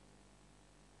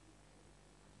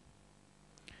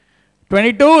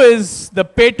 22 is the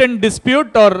patent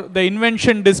dispute or the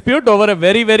invention dispute over a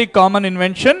very, very common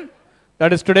invention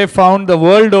that is today found the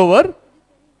world over.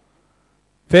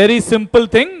 Very simple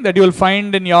thing that you will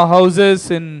find in your houses,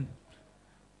 in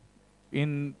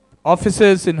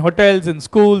offices, in hotels, in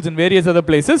schools, in various other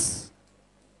places.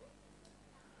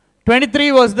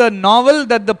 23 was the novel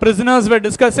that the prisoners were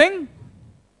discussing.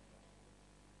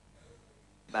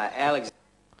 By Alex.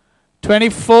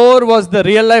 24 was the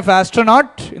real-life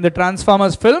astronaut in the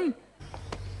Transformers film.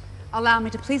 Allow me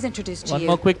to please introduce to One you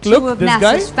more quick 2 look, of this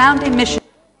NASA's guy. founding mission.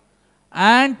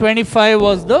 And 25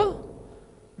 was the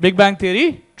Big Bang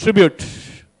Theory tribute.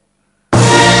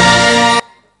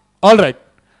 All right.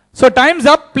 So time's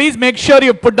up. Please make sure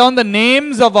you put down the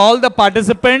names of all the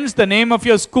participants, the name of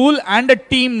your school and a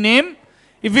team name.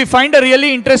 If we find a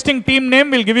really interesting team name,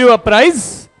 we'll give you a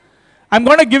prize. I'm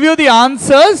going to give you the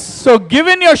answers. So give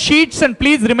in your sheets and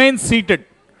please remain seated.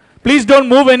 Please don't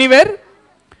move anywhere.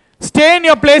 Stay in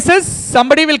your places.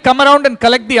 Somebody will come around and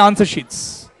collect the answer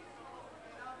sheets.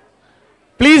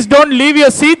 Please don't leave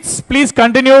your seats. Please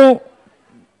continue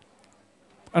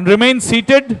and remain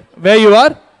seated where you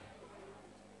are.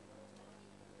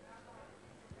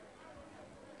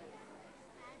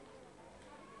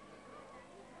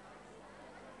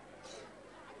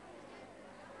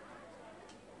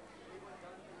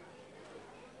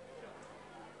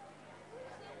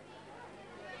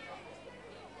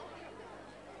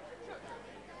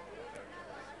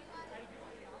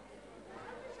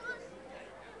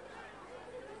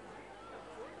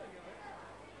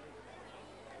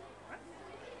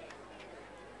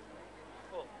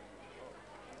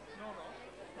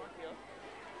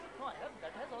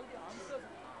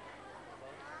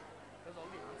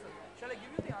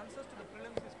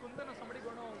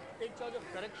 charge of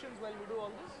corrections while we do all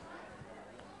this?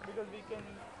 Because we can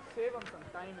save on some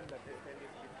time in that.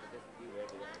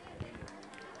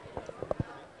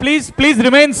 Please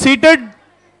remain seated.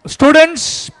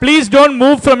 Students, please don't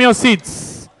move from your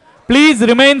seats. Please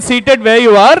remain seated where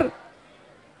you are.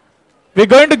 We're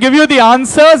going to give you the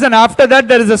answers, and after that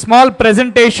there is a small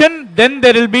presentation. Then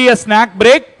there will be a snack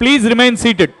break. Please remain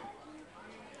seated.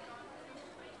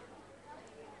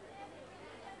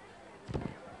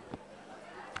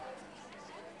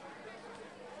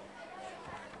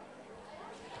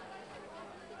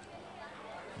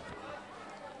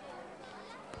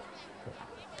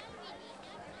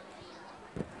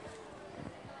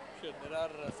 Sure, there are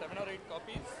 7 or 8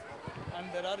 copies, and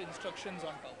there are instructions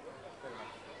on top.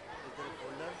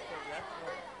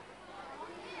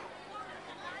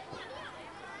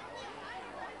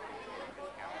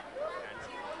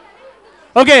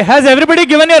 Okay, has everybody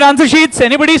given your answer sheets?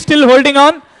 Anybody still holding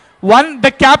on?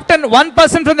 The captain, one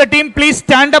person from the team, please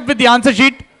stand up with the answer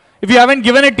sheet if you haven't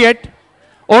given it yet.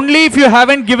 Only if you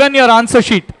haven't given your answer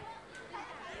sheet.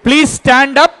 Please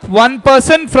stand up, one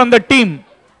person from the team.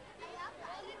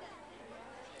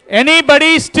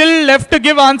 Anybody still left to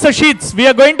give answer sheets? We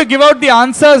are going to give out the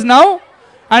answers now,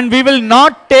 and we will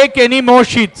not take any more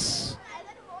sheets.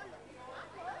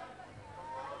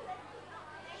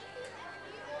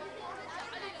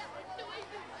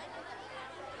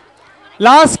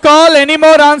 Last call, any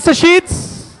more answer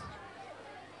sheets?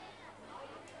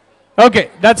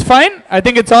 Okay, that's fine. I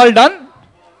think it's all done.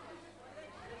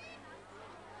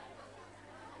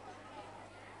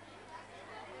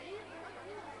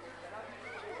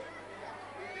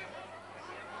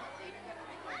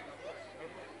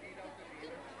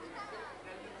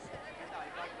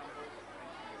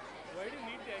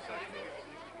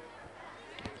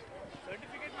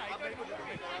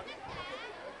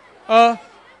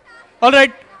 All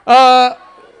right.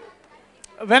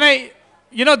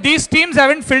 These teams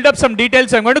haven't filled up some details,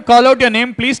 so I'm going to call out your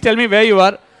name. Please tell me where you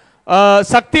are.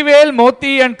 Saktivel,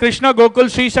 Moti, and Krishna Gokul,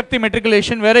 Sri Shakti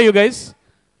Matriculation. Where are you guys?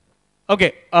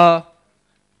 Okay.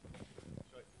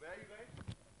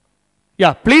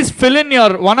 Yeah, please fill in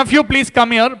one of you please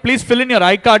come here. Please fill in your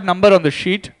iCard number on the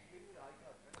sheet.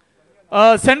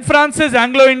 St. Francis,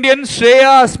 Anglo-Indian,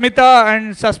 Shreya, Asmita,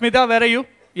 and Sasmita, where are you?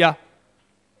 Yeah.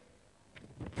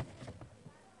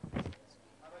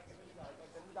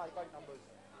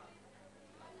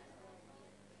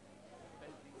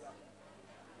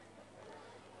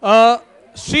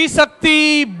 Sri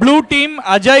Shakti blue team,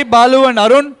 Ajay, Balu and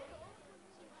Arun.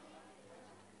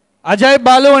 Ajay,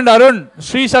 Balu and Arun,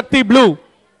 Sri Shakti blue.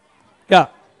 Yeah.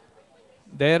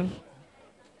 There.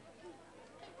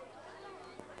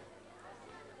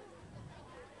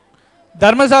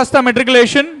 Dharmasastha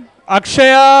Matriculation,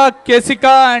 Akshaya,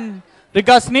 Kesika and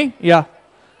Rikasni. Yeah.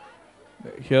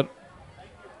 Here.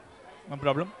 No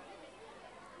problem.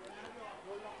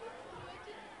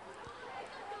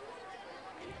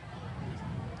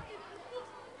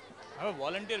 Have a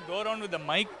volunteer go around with the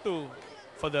mic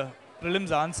for the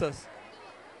prelims answers.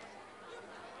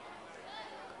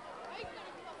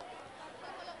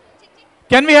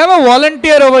 Can we have a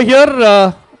volunteer over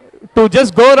here to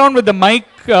just go around with the mic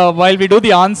while we do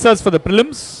the answers for the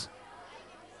prelims?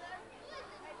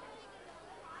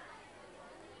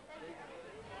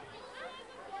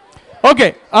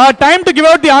 Okay, time to give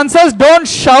out the answers. Don't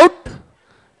shout.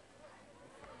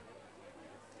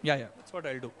 Yeah, that's what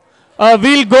I'll do.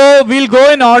 We'll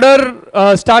go in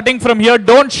order starting from here.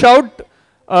 Don't shout.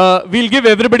 We'll give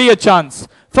everybody a chance.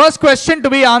 First question to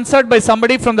be answered by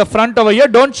somebody from the front over here.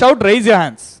 Don't shout, raise your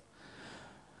hands.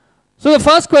 So the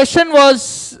first question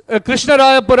was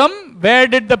Krishnarayapuram. Where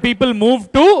did the people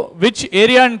move to? Which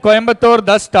area in Coimbatore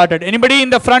thus started? Anybody in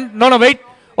the front? No, wait.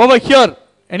 Over here.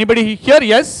 Anybody here?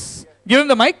 Yes. Give him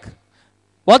the mic.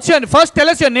 First tell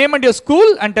us your name and your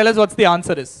school and tell us what the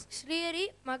answer is. Srihari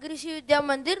Maharishi Vidya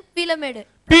Mandir, Pilamedu.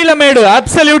 Pilamedu,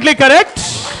 absolutely correct.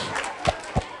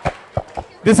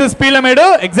 This is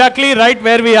Pilamedu, exactly right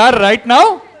where we are right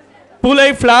now.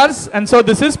 Pulai flowers, and so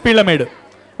this is Pilamedu.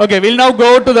 Okay, we'll now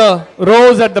go to the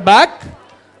rows at the back.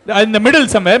 In the middle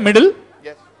somewhere, middle.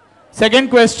 Yes. Second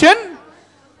question.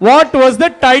 What was the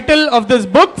title of this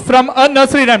book from a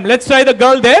nursery rhyme? Let's try the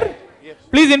girl there. Yes.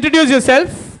 Please introduce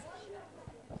yourself.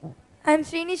 I'm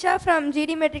Srinisha from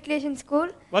GD Matriculation School.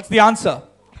 What's the answer?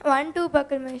 1-2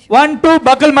 buckle my shoe. 1-2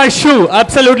 buckle my shoe.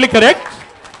 Absolutely correct.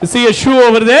 You see a shoe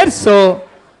over there, so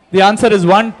the answer is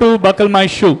 1-2 buckle my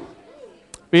shoe.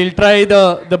 We'll try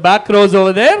the back rows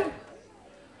over there.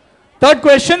 Third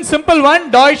question, simple one.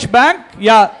 Deutsche Bank.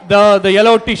 Yeah, the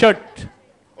yellow T-shirt.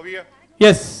 Over here.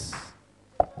 Yes.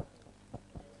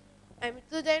 I'm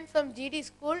Ritu Jain from GD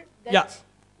School. Yeah.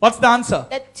 What's the answer?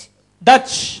 Dutch.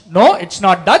 Dutch. No, it's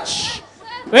not Dutch.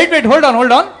 Wait, hold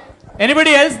on.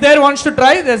 Anybody else there wants to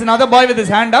try? There's another boy with his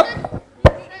hand up.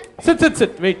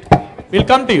 Sit. Wait. We'll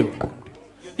come to you.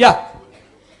 Yeah.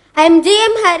 I'm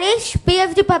GM Harish,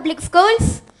 PFG Public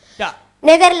Schools, Yeah.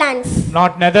 Netherlands.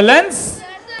 Not Netherlands.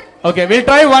 Okay, we'll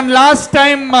try one last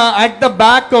time at the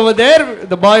back over there.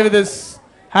 The boy with his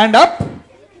hand up.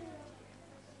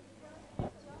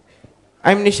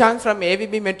 I'm Nishan from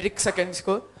AVB Metric Secondary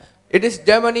School. It is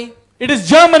Germany. It is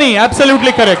Germany.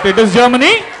 Absolutely correct. It is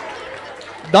Germany.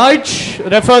 Deutsch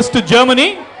refers to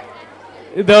Germany.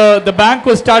 The bank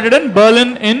was started in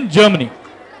Berlin in Germany.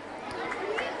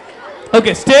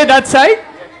 Okay, stay that side.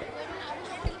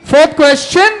 Fourth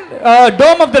question,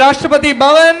 Dome of the Rashtrapati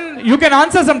Bhavan. You can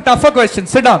answer some tougher questions.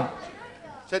 Sit down.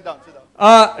 Sit down.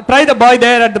 Try the boy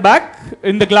there at the back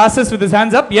in the glasses with his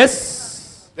hands up.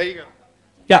 Yes. There you go.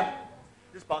 Yeah.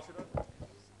 Just pass it on.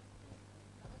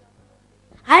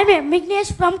 I'm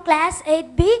Vignesh from class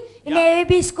 8B in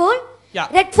AVB school. Yeah.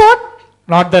 Red Fort.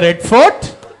 Not the Red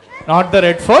Fort. Not the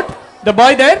Red Fort. The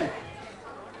boy there.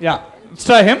 Yeah. Let's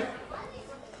try him.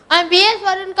 I'm B.S.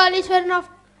 Varun Kalishwaran of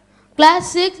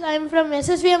class 6. I'm from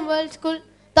SSVM World School.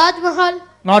 Taj Mahal.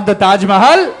 Not the Taj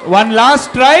Mahal. One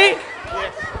last try.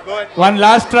 Yes, go ahead. One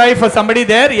last try for somebody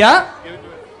there. Yeah.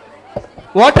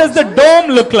 What does the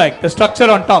dome look like? The structure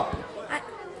on top.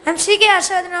 I'm CK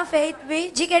Aswadhan of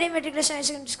 8B, GKD Matriculation High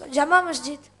Secondary School, Jama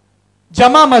Masjid.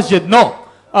 Jama Masjid. No.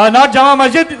 Not Jama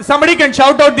Masjid. Somebody can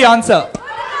shout out the answer.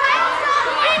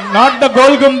 Not the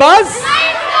Gol Gumbaz.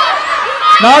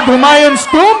 Not Humayun's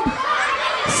tomb.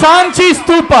 Sanchi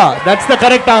Stupa. That's the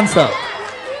correct answer.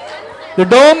 The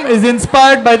dome is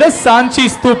inspired by the Sanchi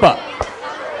Stupa.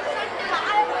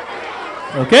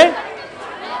 Okay?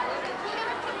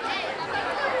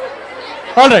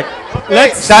 Alright.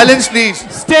 Let's Silence, please.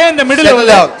 stay in the middle over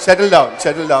there. Settle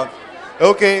down.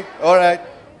 Okay, alright.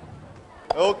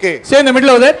 Okay. Stay in the middle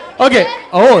over there. Okay.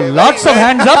 Oh, lots of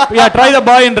hands up. Yeah, try the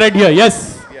boy in red here.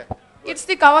 Yes. It's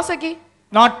the Kawasaki.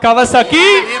 Not Kawasaki.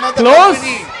 Name of the Close.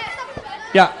 company.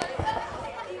 Yeah.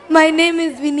 My name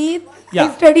is Vineet. Yeah.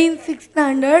 I study in 6th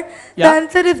standard. Yeah. The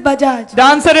answer is Bajaj. The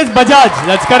answer is Bajaj.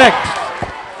 That's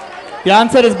correct. The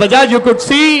answer is Bajaj. You could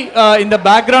see in the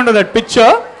background of that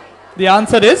picture. The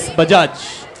answer is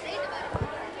Bajaj.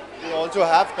 You also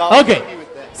have Kawasaki Okay.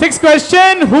 with them. Sixth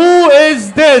question. Who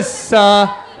is this?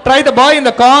 Try the boy in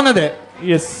the corner there.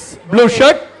 Yes. Blue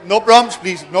shirt. No prompts,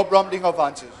 please. No prompting of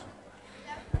answers.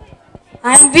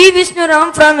 I'm V.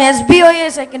 Vishnuram from SBOA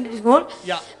Secondary School.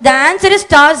 Yeah. The answer is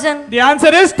Tarzan. The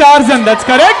answer is Tarzan. That's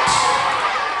correct.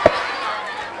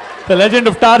 The legend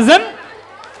of Tarzan.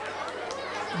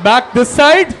 Back this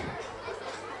side.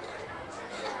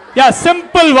 Yeah,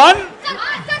 simple one.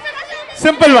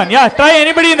 Simple one. Yeah, try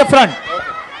anybody in the front.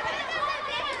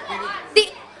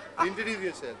 Introduce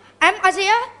yourself. I'm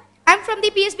Ajaya. I'm from the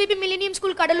PSBB Millennium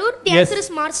School, Kadalur. The Yes. answer is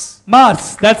Mars.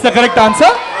 Mars. That's the correct answer.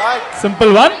 Right.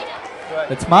 Simple one.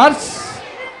 That's Mars.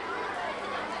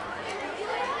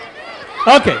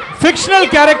 Okay. Fictional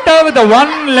character with a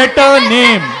one-letter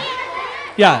name.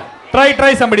 Yeah.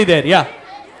 Try somebody there. Yeah.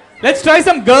 Let's try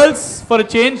some girls for a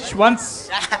change once.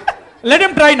 Let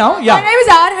him try now. My Yeah. name is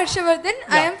R. Harshavardhan.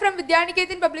 I am from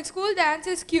Vidyaniketan Public School. The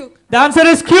answer is Q. The answer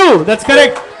is Q. That's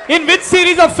correct. In which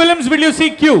series of films will you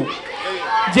see Q?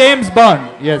 James Bond.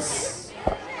 Yes.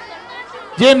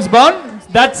 James Bond.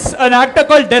 That's an actor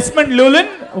called Desmond Llewellyn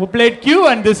who played Q,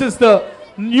 and this is the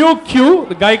new Q,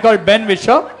 the guy called Ben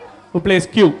Whishaw who plays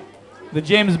Q. The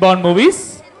James Bond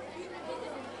movies.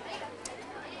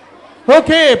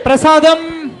 Okay,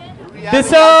 Prasadam.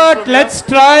 Dessert. Let's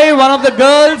try one of the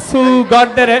girls who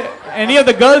got their, any of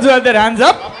the girls who have their hands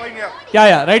up.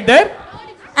 Yeah, right there.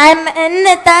 I'm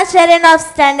Nita Sharan of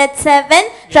Standard 7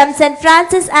 from St.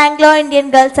 Francis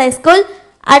Anglo-Indian Girls High School,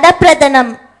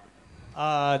 Adapradhanam.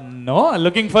 No,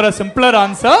 looking for a simpler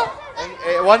answer.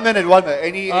 1 minute.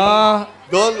 Any girl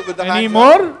with the Any hands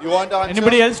more? up? You want to answer?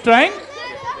 Anybody else trying?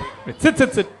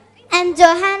 Sit. I'm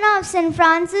Johanna of St.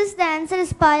 Francis. The answer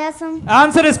is Payasam.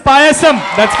 Answer is Payasam.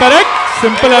 That's correct.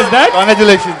 Simple as that.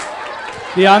 Congratulations.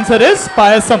 The answer is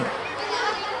Payasam.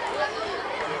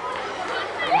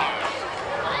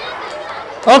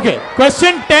 Okay.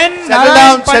 Question 10. Settle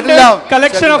down.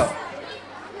 Collection Settle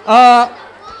of.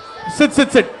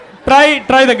 Sit.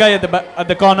 Try the guy at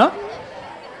the corner.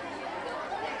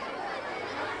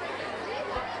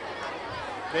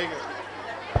 There you go.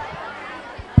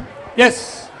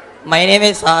 Yes. My name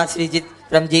is Srijit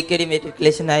from GKD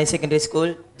Matriculation High Secondary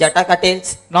School, Jataka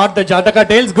Tales. Not the Jataka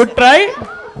Tales. Good try.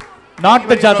 Not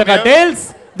the Jataka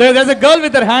Tales. There's a girl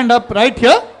with her hand up right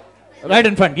here. Right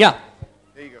in front. Yeah.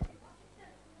 There you go.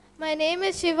 My name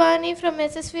is Shivani from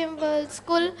SSVM World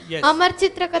School. Yes. Amar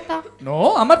Chitrakatha.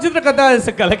 No, Amar Chitra Katha is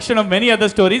a collection of many other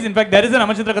stories. In fact, there is an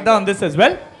Amar Chitra Katha on this as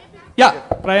well. Yeah,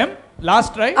 Prayam,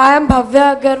 last try. I am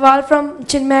Bhavya Agarwal from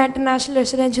Chinmaya International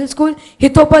Residential School,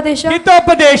 Hitopadesha.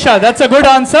 Hitopadesha, that's a good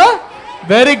answer.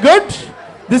 Very good.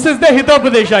 This is the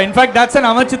Hitopadesha. In fact, that's an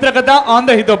Amar Chitra Katha on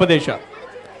the Hitopadesha.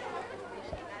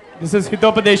 This is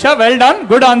Hitopadesha. Well done.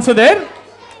 Good answer there.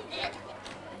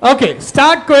 Okay,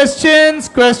 start questions.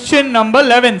 Question number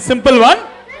 11. Simple one.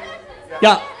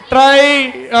 Yeah,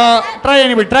 try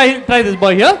anybody. Try this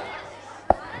boy here.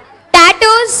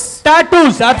 Tattoos.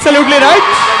 Tattoos, absolutely right.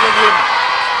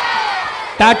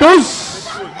 Tattoos.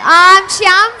 I'm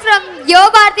Shyam from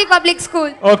Yo Bharati Public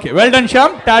School. Okay, well done,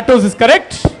 Shyam. Tattoos is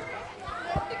correct.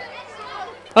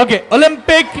 Okay,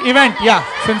 Olympic event. Yeah,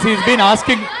 since he's been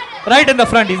asking right in the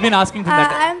front, he's been asking from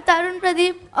that. I'm Tarun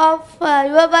Pradeep of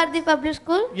Yuva Bharati Public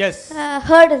School. Yes.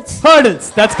 Hurdles.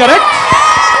 Hurdles, that's correct.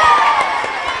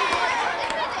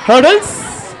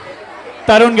 Hurdles.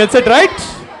 Tarun gets it right.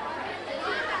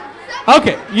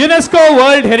 Okay, UNESCO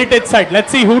World Heritage Site.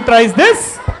 Let's see who tries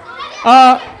this.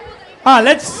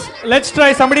 Let's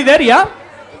try somebody there. Yeah.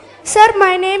 Sir,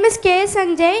 my name is K.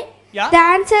 Sanjay. Yeah. The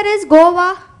answer is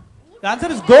Goa. The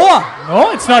answer is Goa.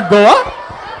 No, it's not Goa.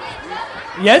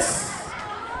 Yes.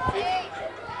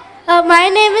 My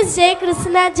name is J.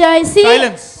 Krishna Joyce.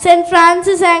 Silence. St.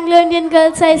 Francis Anglo-Indian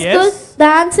Girls High School. Yes. The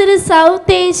answer is South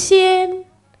Asian,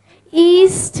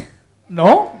 East.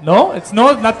 No, it's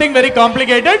nothing very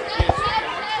complicated.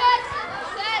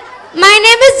 My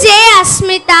name is J.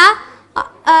 Asmita,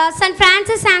 St.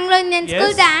 Francis Anglo-Indian Yes.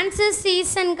 School. The answer is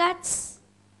Seas and Guts.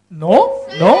 No.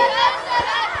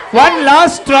 One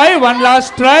last try.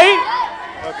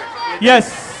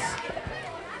 Yes.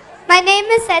 My name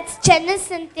is Chenna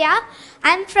Cynthia.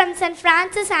 I'm from St.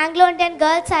 Francis Anglo-Indian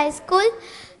Girls High School.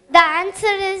 The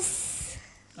answer is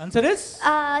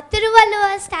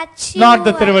Thiruvalluvar statue. Not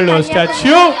the Thiruvalluvar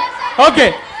statue.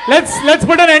 Okay, let's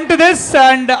put an end to this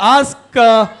and ask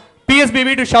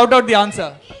PSBB to shout out the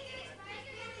answer.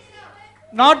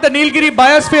 Not the Nilgiri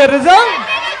Biosphere Reserve.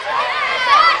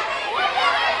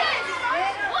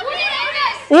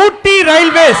 Ooty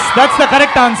Railways. That's the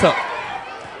correct answer.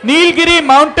 Nilgiri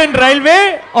Mountain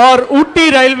Railway or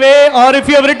Ooty Railway, or if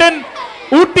you have written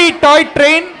Ooty Toy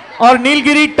Train or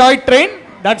Nilgiri Toy Train,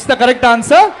 that's the correct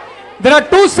answer. There are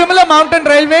two similar mountain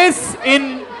railways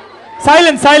in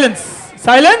silence.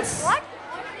 What?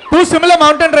 Two similar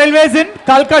mountain railways in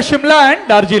Kalka, Shimla and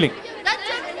Darjeeling.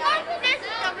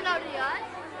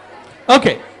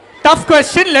 Okay, tough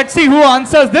question. Let's see who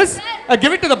answers this.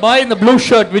 Give it to the boy in the blue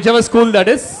shirt, whichever school that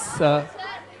is.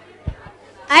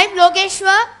 I'm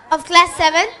Logeshwar of class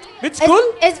 7th. Which school?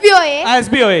 SBOA.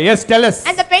 SBOA, yes, tell us.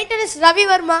 And the painter is Ravi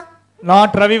Verma.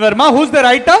 Not Ravi Verma. Who's the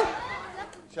writer?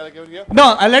 Shall I give it here?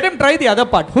 No, I'll let him try the other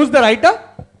part. Who's the writer?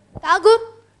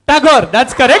 Tagore,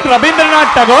 that's correct.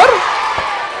 Rabindranath Tagore.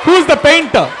 Who's the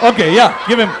painter? Okay, yeah,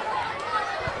 give him.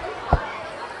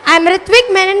 I'm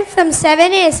Ritvik Menon from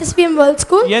 7A SSVM World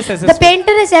School. Yes, SSVM. The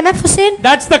painter is MF Hussain.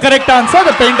 That's the correct answer.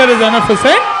 The painter is MF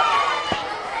Hussain.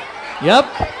 Yep.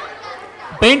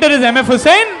 Painter is MF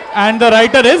Hussain and the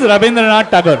writer is Rabindranath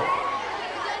Tagore.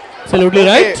 Absolutely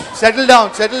right. Settle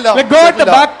down. Let's go at the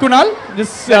back, Kunal.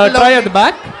 Just try at the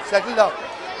back. Settle down.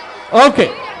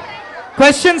 Okay.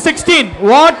 Question 16.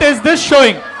 What is this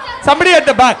showing? Somebody at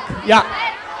the back. Yeah.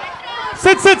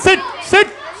 Sit.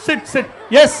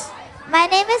 Yes. My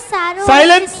name is Saru.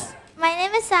 Silence. My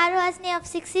name is Saru Hasni of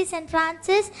 6C St.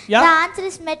 Francis. Yeah. The answer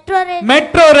is Metro Rail.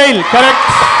 Metro Rail, correct.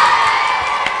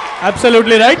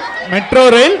 Absolutely right.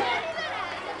 Metro Rail.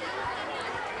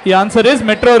 The answer is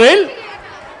Metro Rail.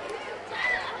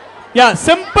 Yeah,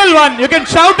 simple one. You can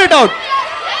shout it out.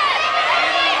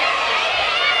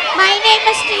 My name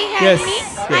is Sriharni. Yes.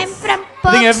 I'm from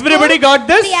I think everybody got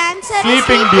this. The answer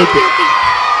Sleeping is Beauty.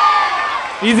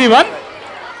 Easy one.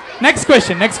 Next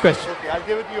question. Okay, I'll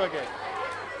give it to you again.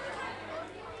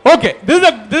 Okay, this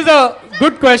is a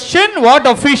good question. What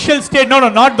official state? No,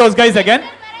 not those guys again.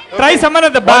 Okay. Try someone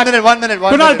at the back. 1 minute.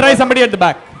 Kunal, try somebody at the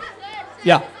back.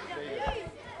 Yeah.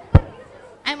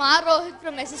 I'm R. Rohit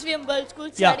from SSVM World School,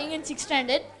 Yeah. studying in 6th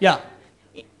standard. Yeah.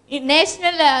 In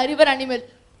National River Animal.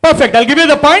 Perfect. I'll give you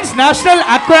the points. National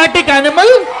Aquatic Animal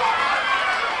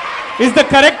is the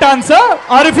correct answer.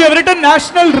 Or if you have written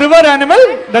National River Animal,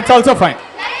 that's also fine.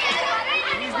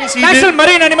 National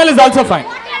Marine Animal is also fine.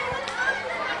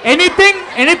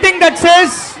 Anything that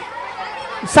says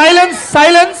silence,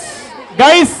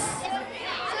 guys,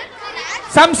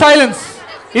 some silence.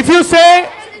 If you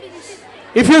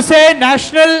say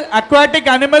national aquatic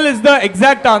animal is the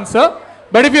exact answer,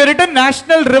 But if you written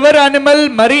national river animal,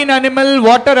 marine animal,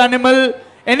 water animal,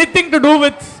 anything to do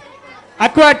with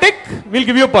aquatic, we'll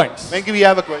give you points. Venki, we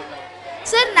have a question.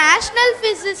 Sir, national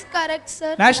fish is correct,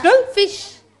 sir. National?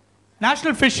 Fish.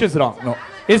 National fish is wrong. No.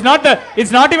 It's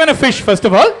not even a fish, first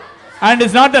of all. And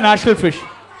it's not the national fish.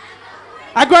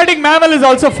 Aquatic mammal is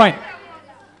also fine.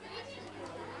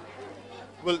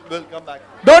 We'll come back.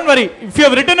 Don't worry. If you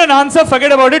have written an answer,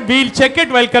 forget about it. We'll check it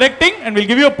while correcting and we'll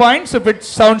give you points if it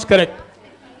sounds correct.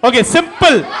 Okay,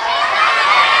 simple.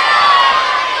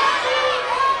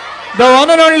 The one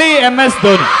and only MS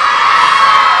Dhoni.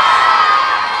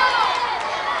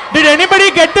 Did anybody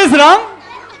get this wrong?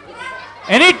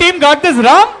 Any team got this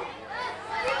wrong?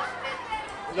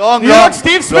 Wrong, you wrong. got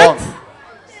Steve Smith? Wrong.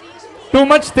 Too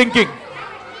much thinking.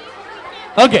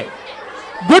 Okay.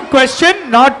 Good question.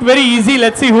 Not very easy.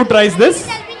 Let's see who tries this.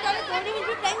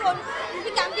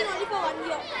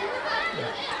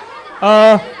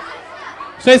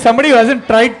 So somebody who hasn't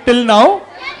tried till now.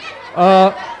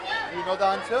 You know the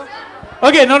answer?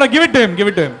 Okay, no, give it to him. Give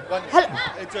it to him.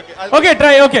 It's okay. Okay,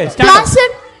 try. Okay, stand up.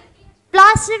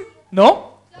 Placid.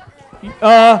 No.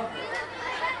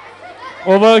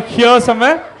 Over here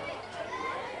somewhere.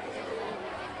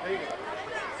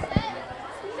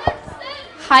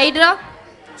 Hydra.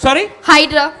 Sorry?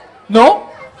 Hydra. No.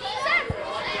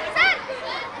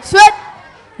 Sweat.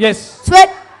 Yes. Sweat.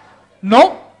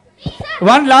 No.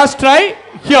 One last try.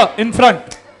 Here, in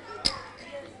front.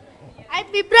 I'm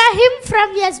Ibrahim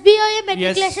from SBOA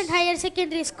Matriculation Higher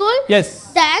Secondary School.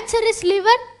 Yes. The answer is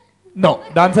liver. No.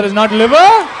 The answer is not liver.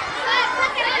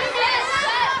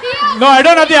 No, I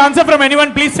don't have the answer from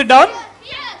anyone. Please sit down.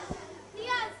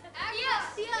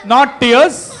 Not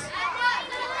tears.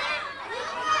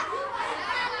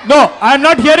 No, I am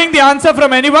not hearing the answer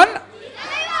from anyone.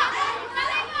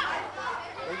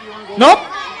 No.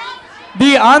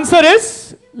 The answer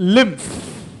is lymph.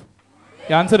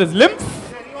 The answer is lymph.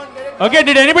 Okay,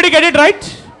 did anybody get it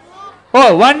right?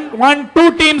 Oh,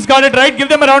 two teams got it right. Give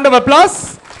them a round of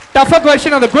applause. Tougher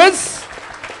question of the quiz.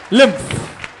 Lymph.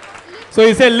 So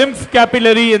you say lymph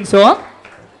capillary and so on.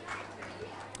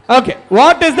 Okay,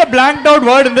 what is the blanked out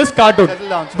word in this cartoon?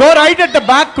 Go right at the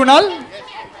back, Kunal.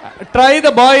 Try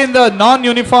the boy in the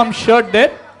non-uniform shirt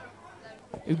there.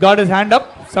 He's got his hand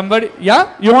up. Somebody,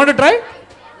 yeah? You want to try?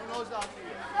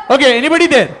 Okay, anybody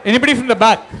there? Anybody from the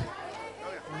back?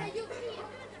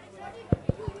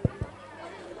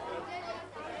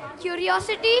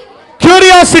 Curiosity.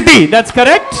 Curiosity, that's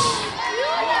correct.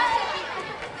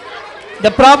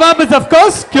 The proverb is, of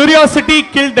course, curiosity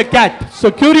killed the cat.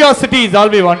 So curiosity is all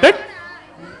we wanted.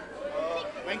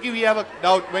 Venki, we have a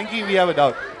doubt. Venki, we have a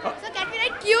doubt. So can we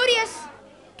write curious?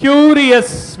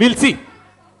 Curious, we'll see.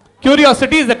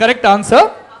 Curiosity is the correct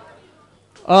answer.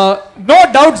 No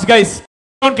doubts, guys.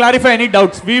 Don't clarify any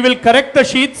doubts. We will correct the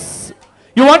sheets.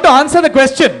 You want to answer the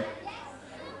question?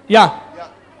 Yeah.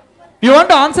 You want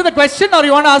to answer the question or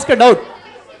you want to ask a doubt?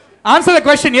 Answer the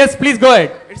question. Yes, please go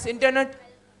ahead. It's internet.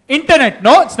 Internet.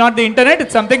 No, it's not the internet.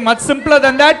 It's something much simpler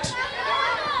than that.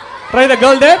 Try the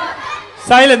girl there.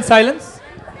 Silence, silence.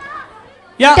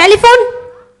 Yeah.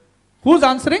 Telephone. Who's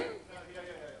answering?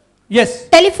 Yes.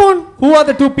 Telephone. Who are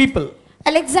the two people?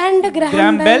 Alexander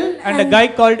Graham Bell and a guy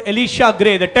called Elisha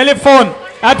Gray. The telephone.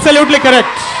 Absolutely correct.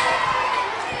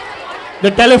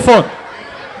 The telephone.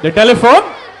 The telephone.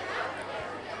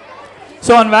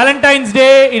 So on Valentine's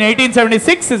Day in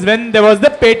 1876 is when there was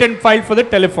the patent filed for the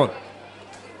telephone.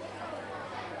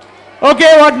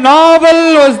 Okay, what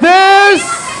novel was this?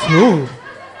 Ooh.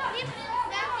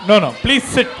 No, please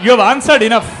sit. You have answered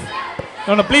enough.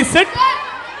 No, please sit.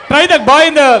 Try the boy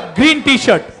in the green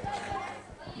t-shirt.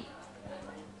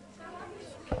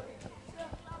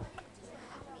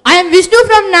 I am Vishnu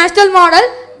from National Model.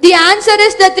 The answer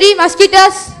is the Three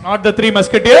Musketeers. Not the Three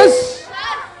Musketeers.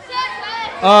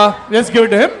 Let's give it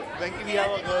to him.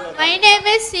 My name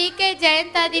is C.K.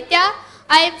 Jayantaditya.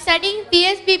 I am studying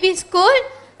PSBB school,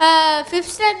 5th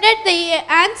standard. The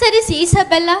answer is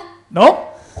Isabella. No,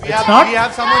 it's not. We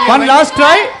have someone here. One last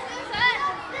try.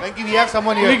 Venki, we have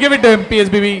someone here. We give it to him,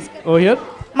 PSBB over here.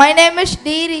 My name is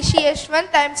D. Rishi Yashwant.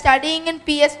 I am studying in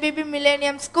PSBB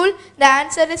Millennium School. The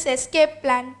answer is Escape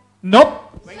Plan.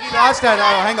 Nope. Venki, last time.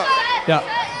 Hang on. Yeah.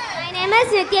 My name is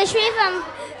Nityashri from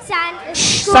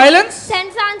Silence.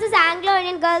 St. Francis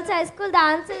Anglo-Indian Girls High School. The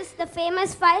answer is the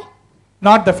famous five.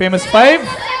 Not the famous five.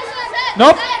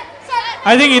 Nope.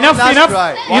 I think enough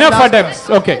attempts.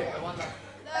 Okay.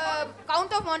 The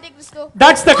Count of Monte Cristo.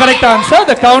 That's the correct answer.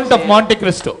 The Count of Monte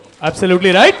Cristo.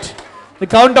 Absolutely right. The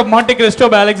Count of Monte Cristo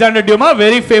by Alexander Dumas.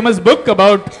 Very famous book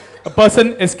about a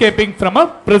person escaping from a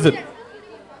prison.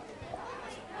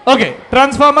 Okay,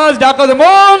 Transformers, Dark of the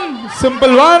Moon,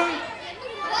 simple one.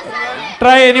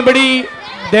 Try anybody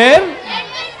there?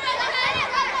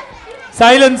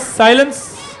 Silence,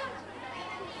 silence.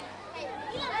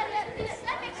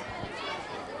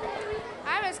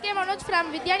 I'm SK Manoj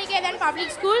from Vidyaniketan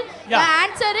Public School. Yeah. The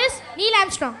answer is Neil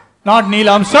Armstrong. Not Neil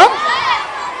Armstrong?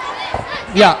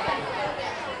 Yeah.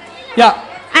 Yeah.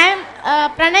 I am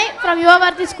Pranay from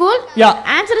Yuvavarthi School. Yeah.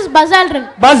 Answer is Buzz Aldrin.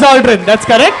 Buzz Aldrin, that's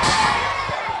correct.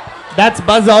 That's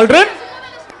Buzz Aldrin.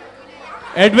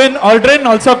 Edwin Aldrin,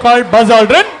 also called Buzz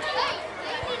Aldrin.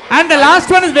 And the last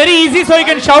one is very easy, so you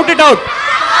can shout it out.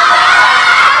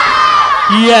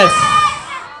 Yes.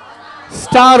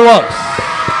 Star Wars.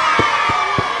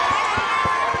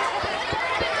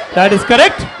 That is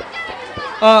correct.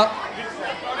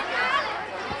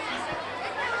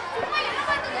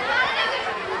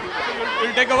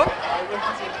 We'll take over.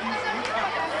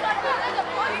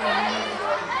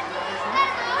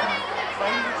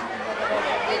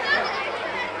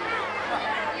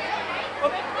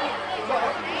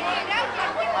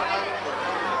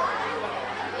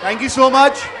 Thank you so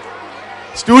much.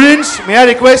 Students, may I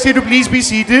request you to please be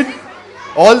seated.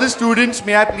 All the students,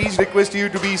 may I please request you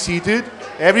to be seated.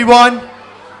 Everyone,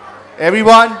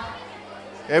 everyone,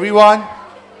 everyone,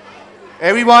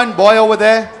 everyone, boy over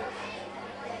there.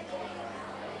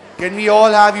 Can we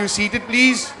all have you seated,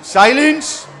 please?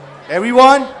 Silence.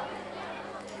 Everyone.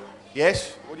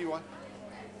 Yes? What do you want?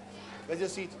 Where's your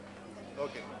seat?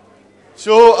 Okay.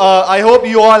 So, I hope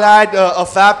you all had a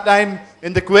fab time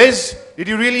in the quiz. Did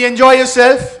you really enjoy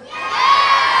yourself?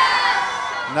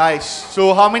 Nice.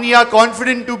 So, how many are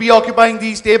confident to be occupying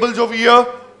these tables over here?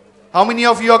 How many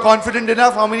of you are confident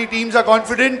enough? How many teams are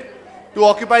confident to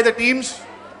occupy the teams?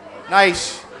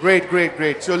 Nice. Great, great,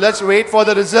 great. So, let's wait for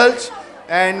the results.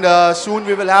 And soon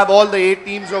we will have all the 8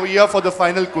 teams over here for the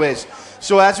final quiz.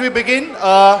 So as we begin,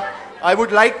 I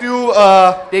would like to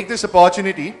take this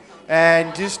opportunity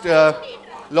and just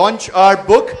launch our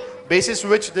book, basis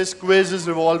which this quiz is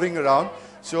revolving around.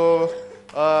 So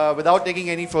without taking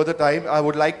any further time, I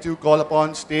would like to call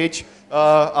upon stage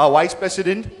our Vice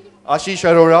President, Ashish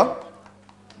Arora,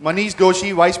 Manish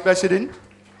Doshi, Vice President,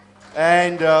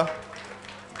 and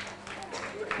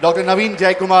Dr. Naveen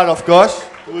Jaikumar, of course,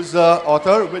 who is the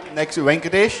author, with next to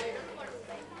Venkatesh.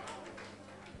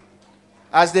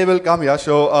 As they will come here,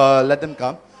 so let them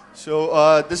come.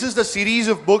 So this is the series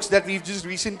of books that we've just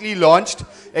recently launched.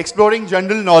 Exploring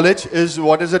General Knowledge is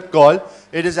what is it called.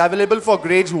 It is available for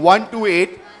grades 1 to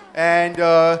 8, and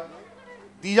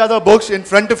these are the books in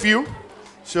front of you.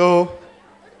 So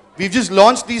we've just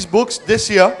launched these books this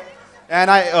year, and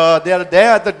they are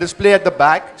there at the display at the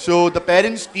back. So the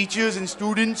parents, teachers and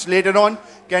students later on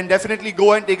can definitely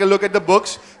go and take a look at the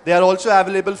books. They are also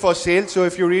available for sale, so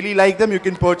if you really like them, you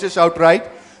can purchase outright.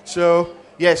 So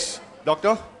yes,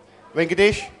 Dr.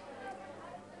 Venkatesh,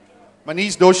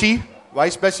 Manish Doshi,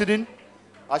 Vice President,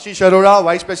 Ashish Arora,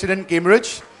 Vice President,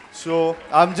 Cambridge. So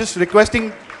I'm just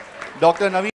requesting Dr.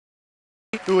 Naveen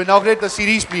to inaugurate the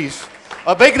series, please.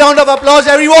 A big round of applause,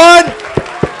 everyone!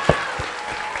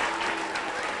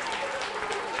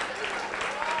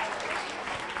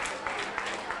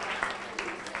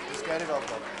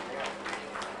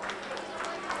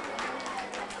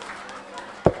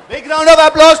 Big round of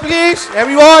applause, please,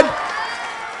 everyone.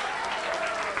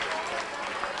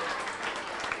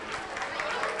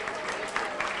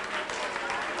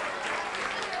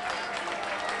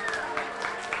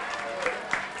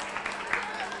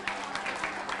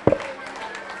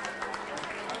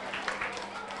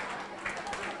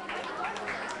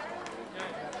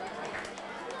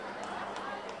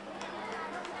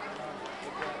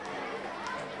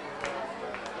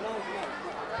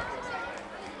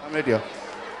 I'm right here.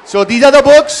 So these are the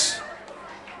books,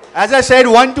 as I said,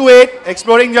 1 to 8,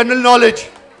 Exploring General Knowledge.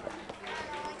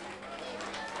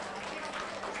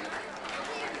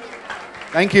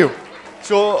 Thank you.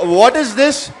 So what is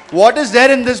this? What is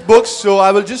there in this book? So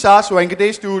I will just ask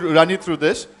Venkatesh to run you through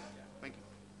this.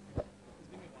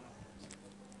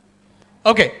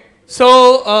 Okay,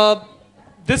 so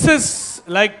this is,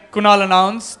 like Kunal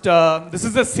announced, this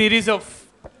is a series of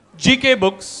GK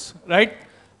books, right?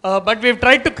 But we've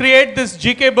tried to create this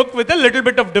GK book with a little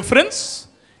bit of difference.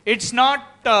 It's not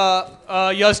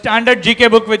your standard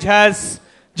GK book which has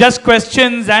just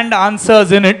questions and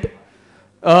answers in it.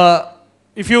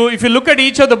 If you look at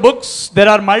each of the books, there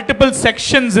are multiple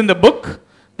sections in the book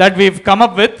that we've come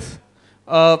up with.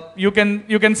 You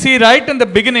can see right in the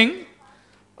beginning,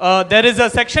 there is a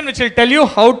section which will tell you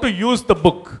how to use the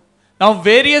book. Now,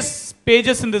 various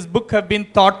pages in this book have been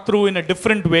thought through in a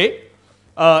different way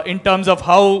in terms of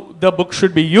how the book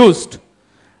should be used.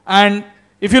 And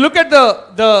if you look at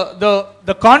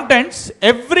the contents,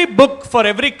 every book for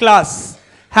every class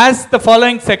has the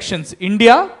following sections: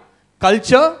 India,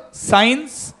 culture,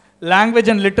 science, language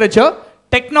and literature,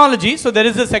 technology. So there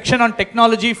is a section on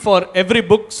technology for every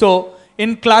book. So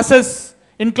in classes,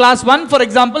 in class 1, for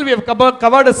example, we have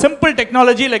covered a simple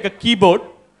technology like a keyboard,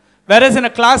 whereas in a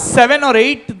class 7 or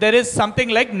 8, there is something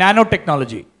like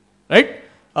nanotechnology, right?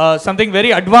 Something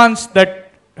very advanced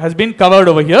that has been covered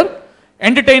over here.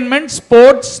 Entertainment,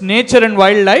 sports, nature and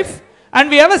wildlife.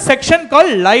 And we have a section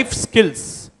called life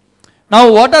skills.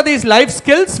 Now, what are these life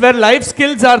skills? Where life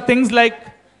skills are things like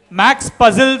maths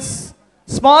puzzles,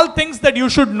 small things that you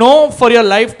should know for your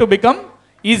life to become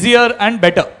easier and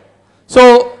better.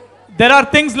 So, there are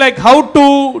things like how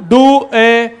to do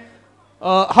a,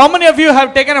 how many of you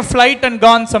have taken a flight and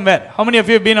gone somewhere? How many of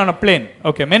you have been on a plane?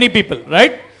 Okay, many people,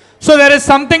 right? So there is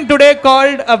something today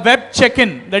called a web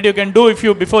check-in that you can do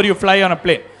before you fly on a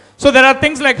plane. So there are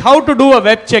things like how to do a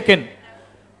web check-in.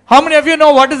 How many of you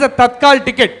know what is a Tatkal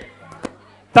ticket?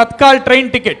 Tatkal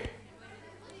train ticket.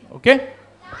 Okay?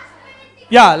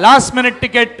 Yeah, last minute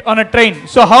ticket on a train.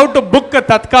 So how to book a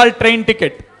Tatkal train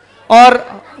ticket? Or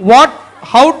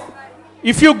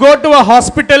if you go to a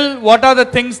hospital, what are the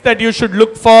things that you should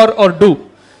look for or do?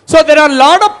 So there are a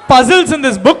lot of puzzles in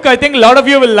this book. I think a lot of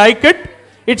you will like it.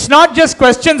 It's not just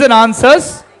questions and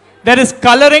answers. There is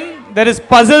coloring, there is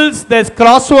puzzles, there's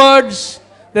crosswords,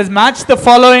 there's match the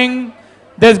following,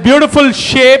 there's beautiful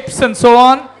shapes and so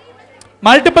on.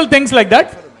 Multiple things like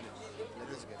that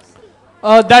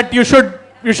that you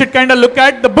should kind of look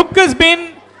at. The book has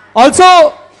been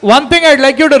also, one thing I'd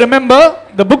like you to remember,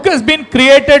 the book has been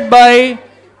created by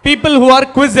people who are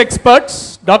quiz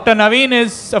experts. Dr. Naveen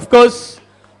is, of course,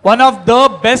 one of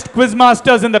the best quiz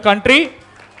masters in the country.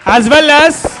 As well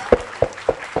as,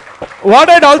 what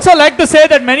I'd also like to say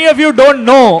that many of you don't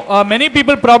know, many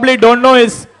people probably don't know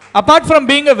is, apart from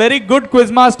being a very good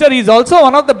quiz master, he's also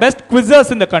one of the best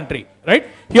quizzers in the country, right?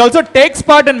 He also takes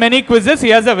part in many quizzes. He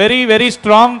has a very, very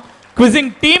strong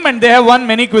quizzing team and they have won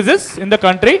many quizzes in the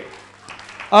country.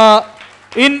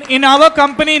 In our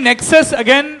company, Nexus,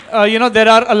 again, there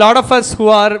are a lot of us who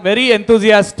are very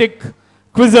enthusiastic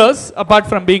quizzers, apart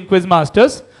from being quiz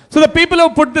masters. So the people who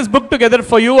put this book together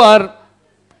for you are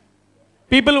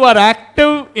people who are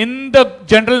active in the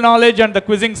general knowledge and the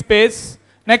quizzing space.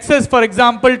 Nexus, for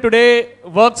example, today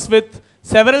works with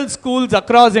several schools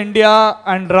across India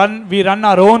and we run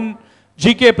our own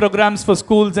GK programs for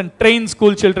schools and train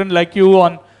school children like you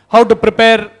on how to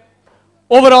prepare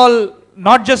overall,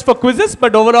 not just for quizzes,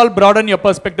 but overall broaden your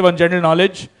perspective on general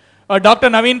knowledge. Dr.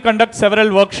 Naveen conducts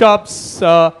several workshops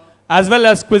as well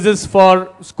as quizzes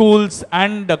for schools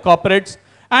and corporates.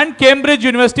 And Cambridge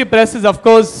University Press is, of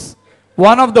course,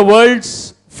 one of the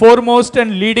world's foremost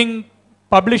and leading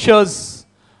publishers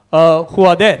who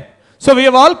are there. So we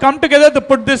have all come together to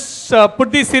put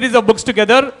these series of books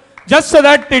together just so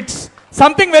that it's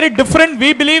something very different.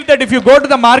 We believe that if you go to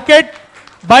the market,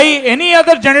 buy any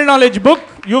other general knowledge book,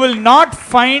 you will not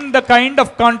find the kind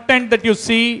of content that you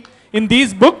see in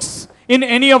these books in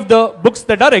any of the books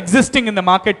that are existing in the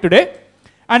market today.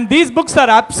 And these books are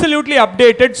absolutely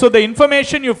updated. So the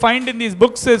information you find in these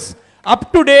books is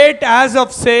up to date as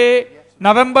of, say,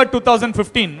 November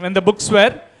 2015, when the books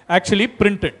were actually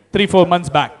printed 3-4 months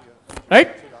back, right?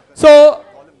 So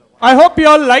I hope you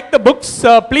all like the books.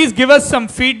 Please give us some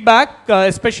feedback,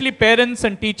 especially parents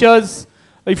and teachers.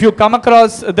 If you come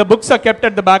across, the books are kept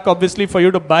at the back, obviously, for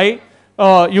you to buy.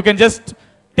 You can just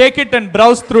take it and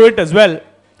browse through it as well.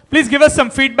 Please give us some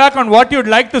feedback on what you'd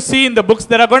like to see in the books.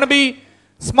 There are going to be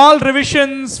small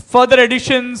revisions, further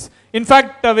additions. In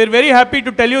fact, we're very happy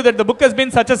to tell you that the book has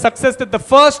been such a success that the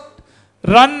first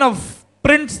run of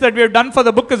prints that we have done for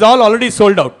the book is all already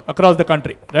sold out across the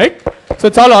country, right? So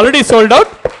it's all already sold out.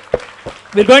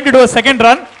 We're going to do a second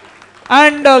run.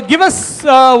 And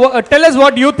tell us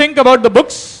what you think about the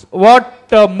books,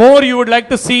 what more you would like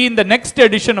to see in the next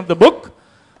edition of the book,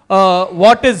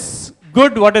 what is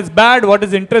good, what is bad, what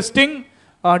is interesting,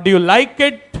 do you like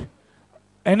it,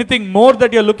 anything more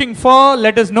that you're looking for,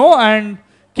 let us know, and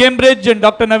Cambridge and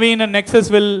Dr. Naveen and Nexus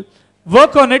will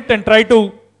work on it and try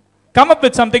to come up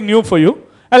with something new for you.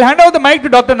 I'll hand over the mic to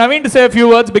Dr. Naveen to say a few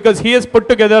words because he has put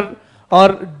together or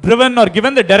driven or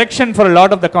given the direction for a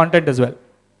lot of the content as well.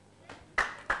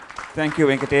 Thank you,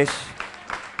 Venkatesh.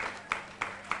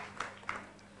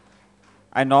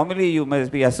 Normally you must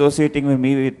be associating with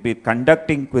me with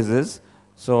conducting quizzes.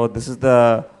 So this is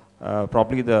the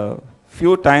probably the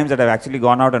few times that I've actually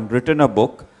gone out and written a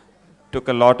book. Took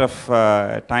a lot of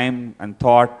time and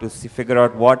thought to figure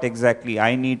out what exactly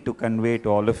I need to convey to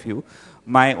all of you.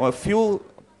 A few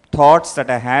thoughts that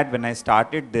I had when I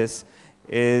started this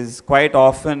is quite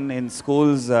often in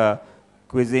schools,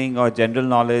 quizzing or general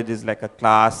knowledge is like a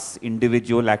class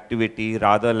individual activity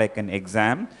rather like an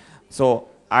exam. So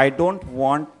I don't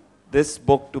want this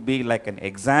book to be like an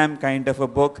exam kind of a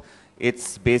book.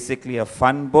 It's basically a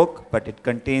fun book, but it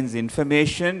contains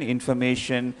information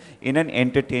in an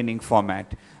entertaining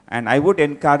format. And I would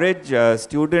encourage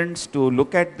students to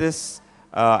look at this,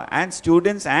 and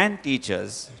students and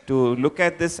teachers to look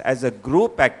at this as a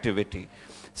group activity.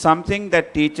 Something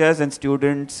that teachers and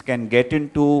students can get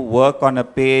into, work on a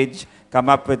page, come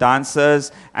up with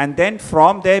answers, and then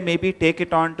from there maybe take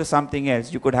it on to something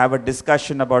else. You could have a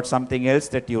discussion about something else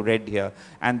that you read here,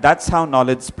 and that's how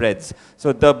knowledge spreads.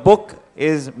 So the book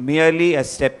is merely a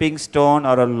stepping stone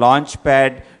or a launch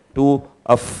pad to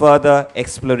a further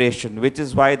exploration, which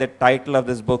is why the title of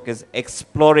this book is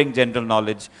Exploring General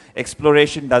Knowledge.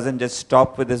 Exploration doesn't just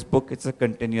stop with this book, it's a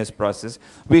continuous process.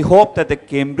 We hope that the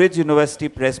Cambridge University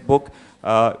Press book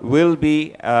will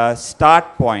be a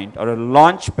start point or a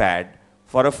launch pad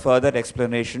for a further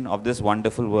explanation of this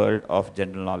wonderful world of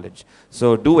general knowledge.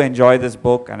 So do enjoy this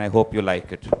book, and I hope you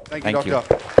like it. Thank you,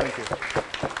 Doctor. Thank you.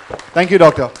 Thank you,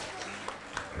 Doctor.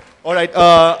 All right,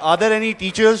 are there any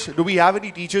teachers? Do we have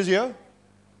any teachers here?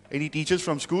 Any teachers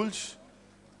from schools?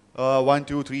 1,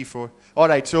 2, 3, 4. All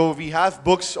right, so we have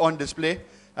books on display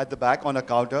at the back on a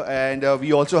counter, and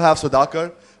we also have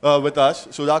Sudhakar with us.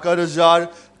 Sudhakar is our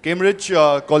Cambridge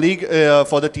colleague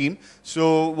for the team.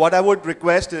 So what I would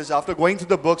request is, after going through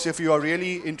the books, if you are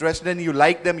really interested and you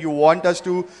like them, you want us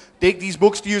to take these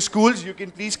books to your schools, you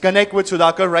can please connect with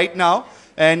Sudhakar right now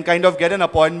and kind of get an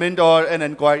appointment or an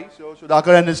inquiry. So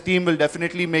Sudhakar and his team will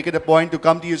definitely make it a point to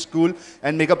come to your school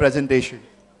and make a presentation.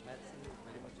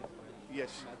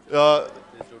 Yes.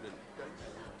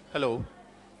 Hello.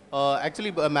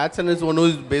 Actually, Mattson is one who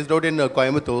is based out in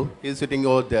Coimbatore. He is sitting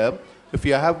over there. If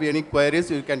you have any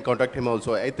queries, you can contact him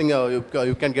also. I think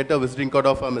you can get a visiting card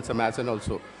of Mr. Mattson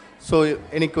also. So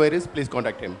any queries, please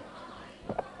contact him.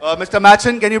 Mr.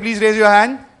 Mattson, can you please raise your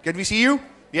hand? Can we see you?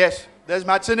 Yes, there's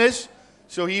Mattson is.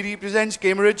 So he represents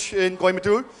Cambridge in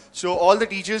Coimbatore. So all the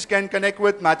teachers can connect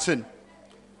with Mattson.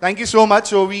 Thank you so much.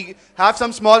 So we have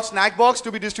some small snack box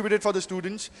to be distributed for the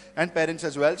students and parents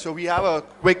as well. So we have a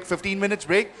quick 15 minutes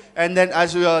break, and then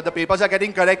as the papers are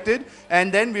getting corrected,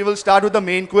 and then we will start with the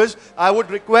main quiz. I would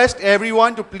request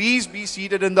everyone to please be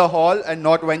seated in the hall and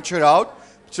not venture out.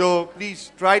 So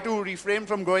please try to refrain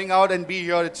from going out and be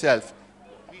here itself.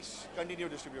 Please continue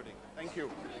distributing. Thank you.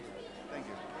 Thank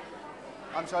you.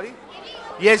 I'm sorry?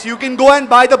 Yes, you can go and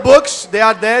buy the books. They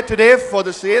are there today for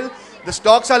the sale. The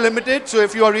stocks are limited, so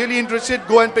if you are really interested,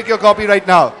 go and pick your copy right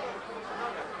now.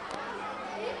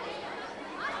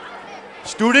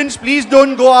 Students, please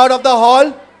don't go out of the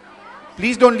hall.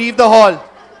 Please don't leave the hall.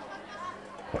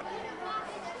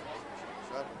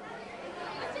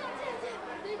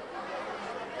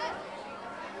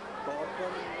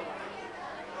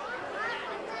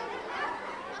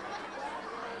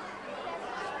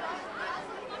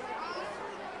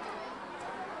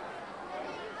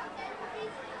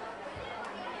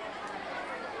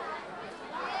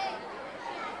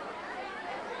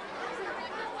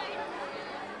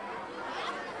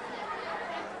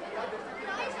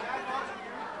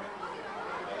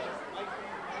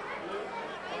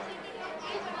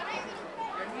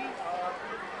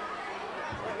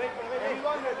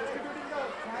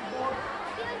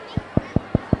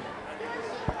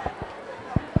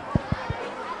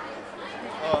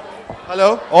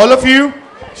 Hello, all of you,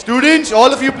 students,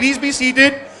 all of you, please be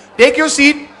seated. Take your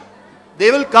seat.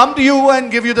 They will come to you and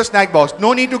give you the snack box.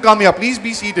 No need to come here. Please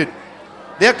be seated.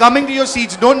 They are coming to your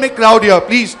seats. Don't make crowd here.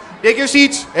 Please take your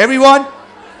seats, everyone.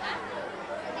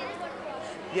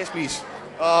 Yes, please.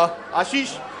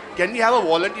 Ashish, can we have a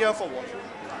volunteer for washroom?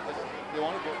 They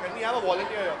want to go. Can we have a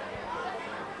volunteer here?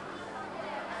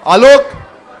 Alok.